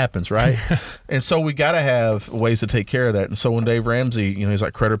crap happens, right? And so we got to have ways to take care of that. And so when Dave Ramsey, he's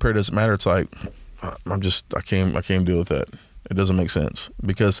like, credit repair doesn't matter. It's like, I can't deal with that. It doesn't make sense,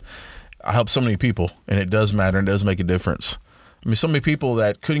 because I help so many people, and it does matter, and it does make a difference. So many people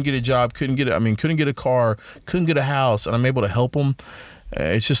that couldn't get a job, couldn't get a car, couldn't get a house, and I'm able to help them.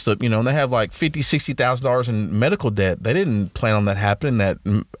 It's just and they have like $50,000-$60,000 in medical debt. They didn't plan on that happening, that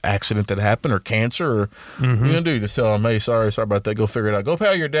accident that happened, or cancer, or what are you gonna do? Just tell them, hey, sorry about that. Go figure it out. Go pay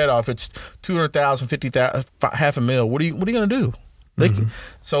all your debt off. It's $200,000, $50,000, $500,000. What are you gonna do?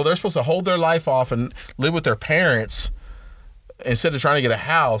 So they're supposed to hold their life off and live with their parents instead of trying to get a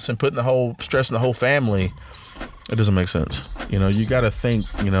house and putting the whole stress in the whole family. It doesn't make sense. You got to think.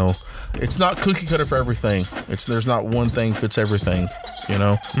 It's not cookie cutter for everything. There's not one thing fits everything. We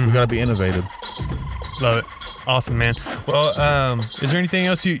got to be innovative. Love it. Awesome, man. Well, is there anything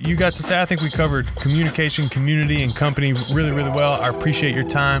else you got to say? I think we covered communication, community, and company really, really well. I appreciate your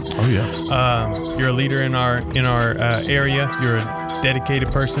time. Oh yeah. You're a leader in our area. You're a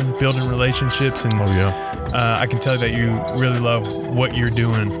dedicated person, building relationships, and I can tell that you really love what you're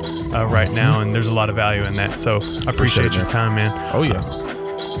doing right now, and there's a lot of value in that. So I appreciate your time, man. Oh yeah.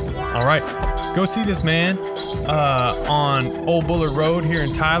 All right, go see this man on Old Bullard Road here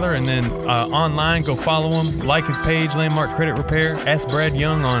in Tyler, and then online, go follow him, like his page, Landmark Credit Repair. Ask Brad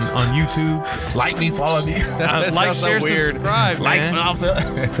Young on YouTube. Like me, follow me. Like, share, subscribe, man.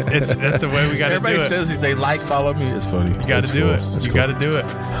 That's the way we got to do it. Everybody says they like, follow me. It's funny. You got to do it. You got to do it.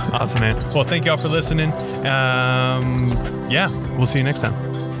 Awesome, man. Well, thank y'all for listening. We'll see you next time.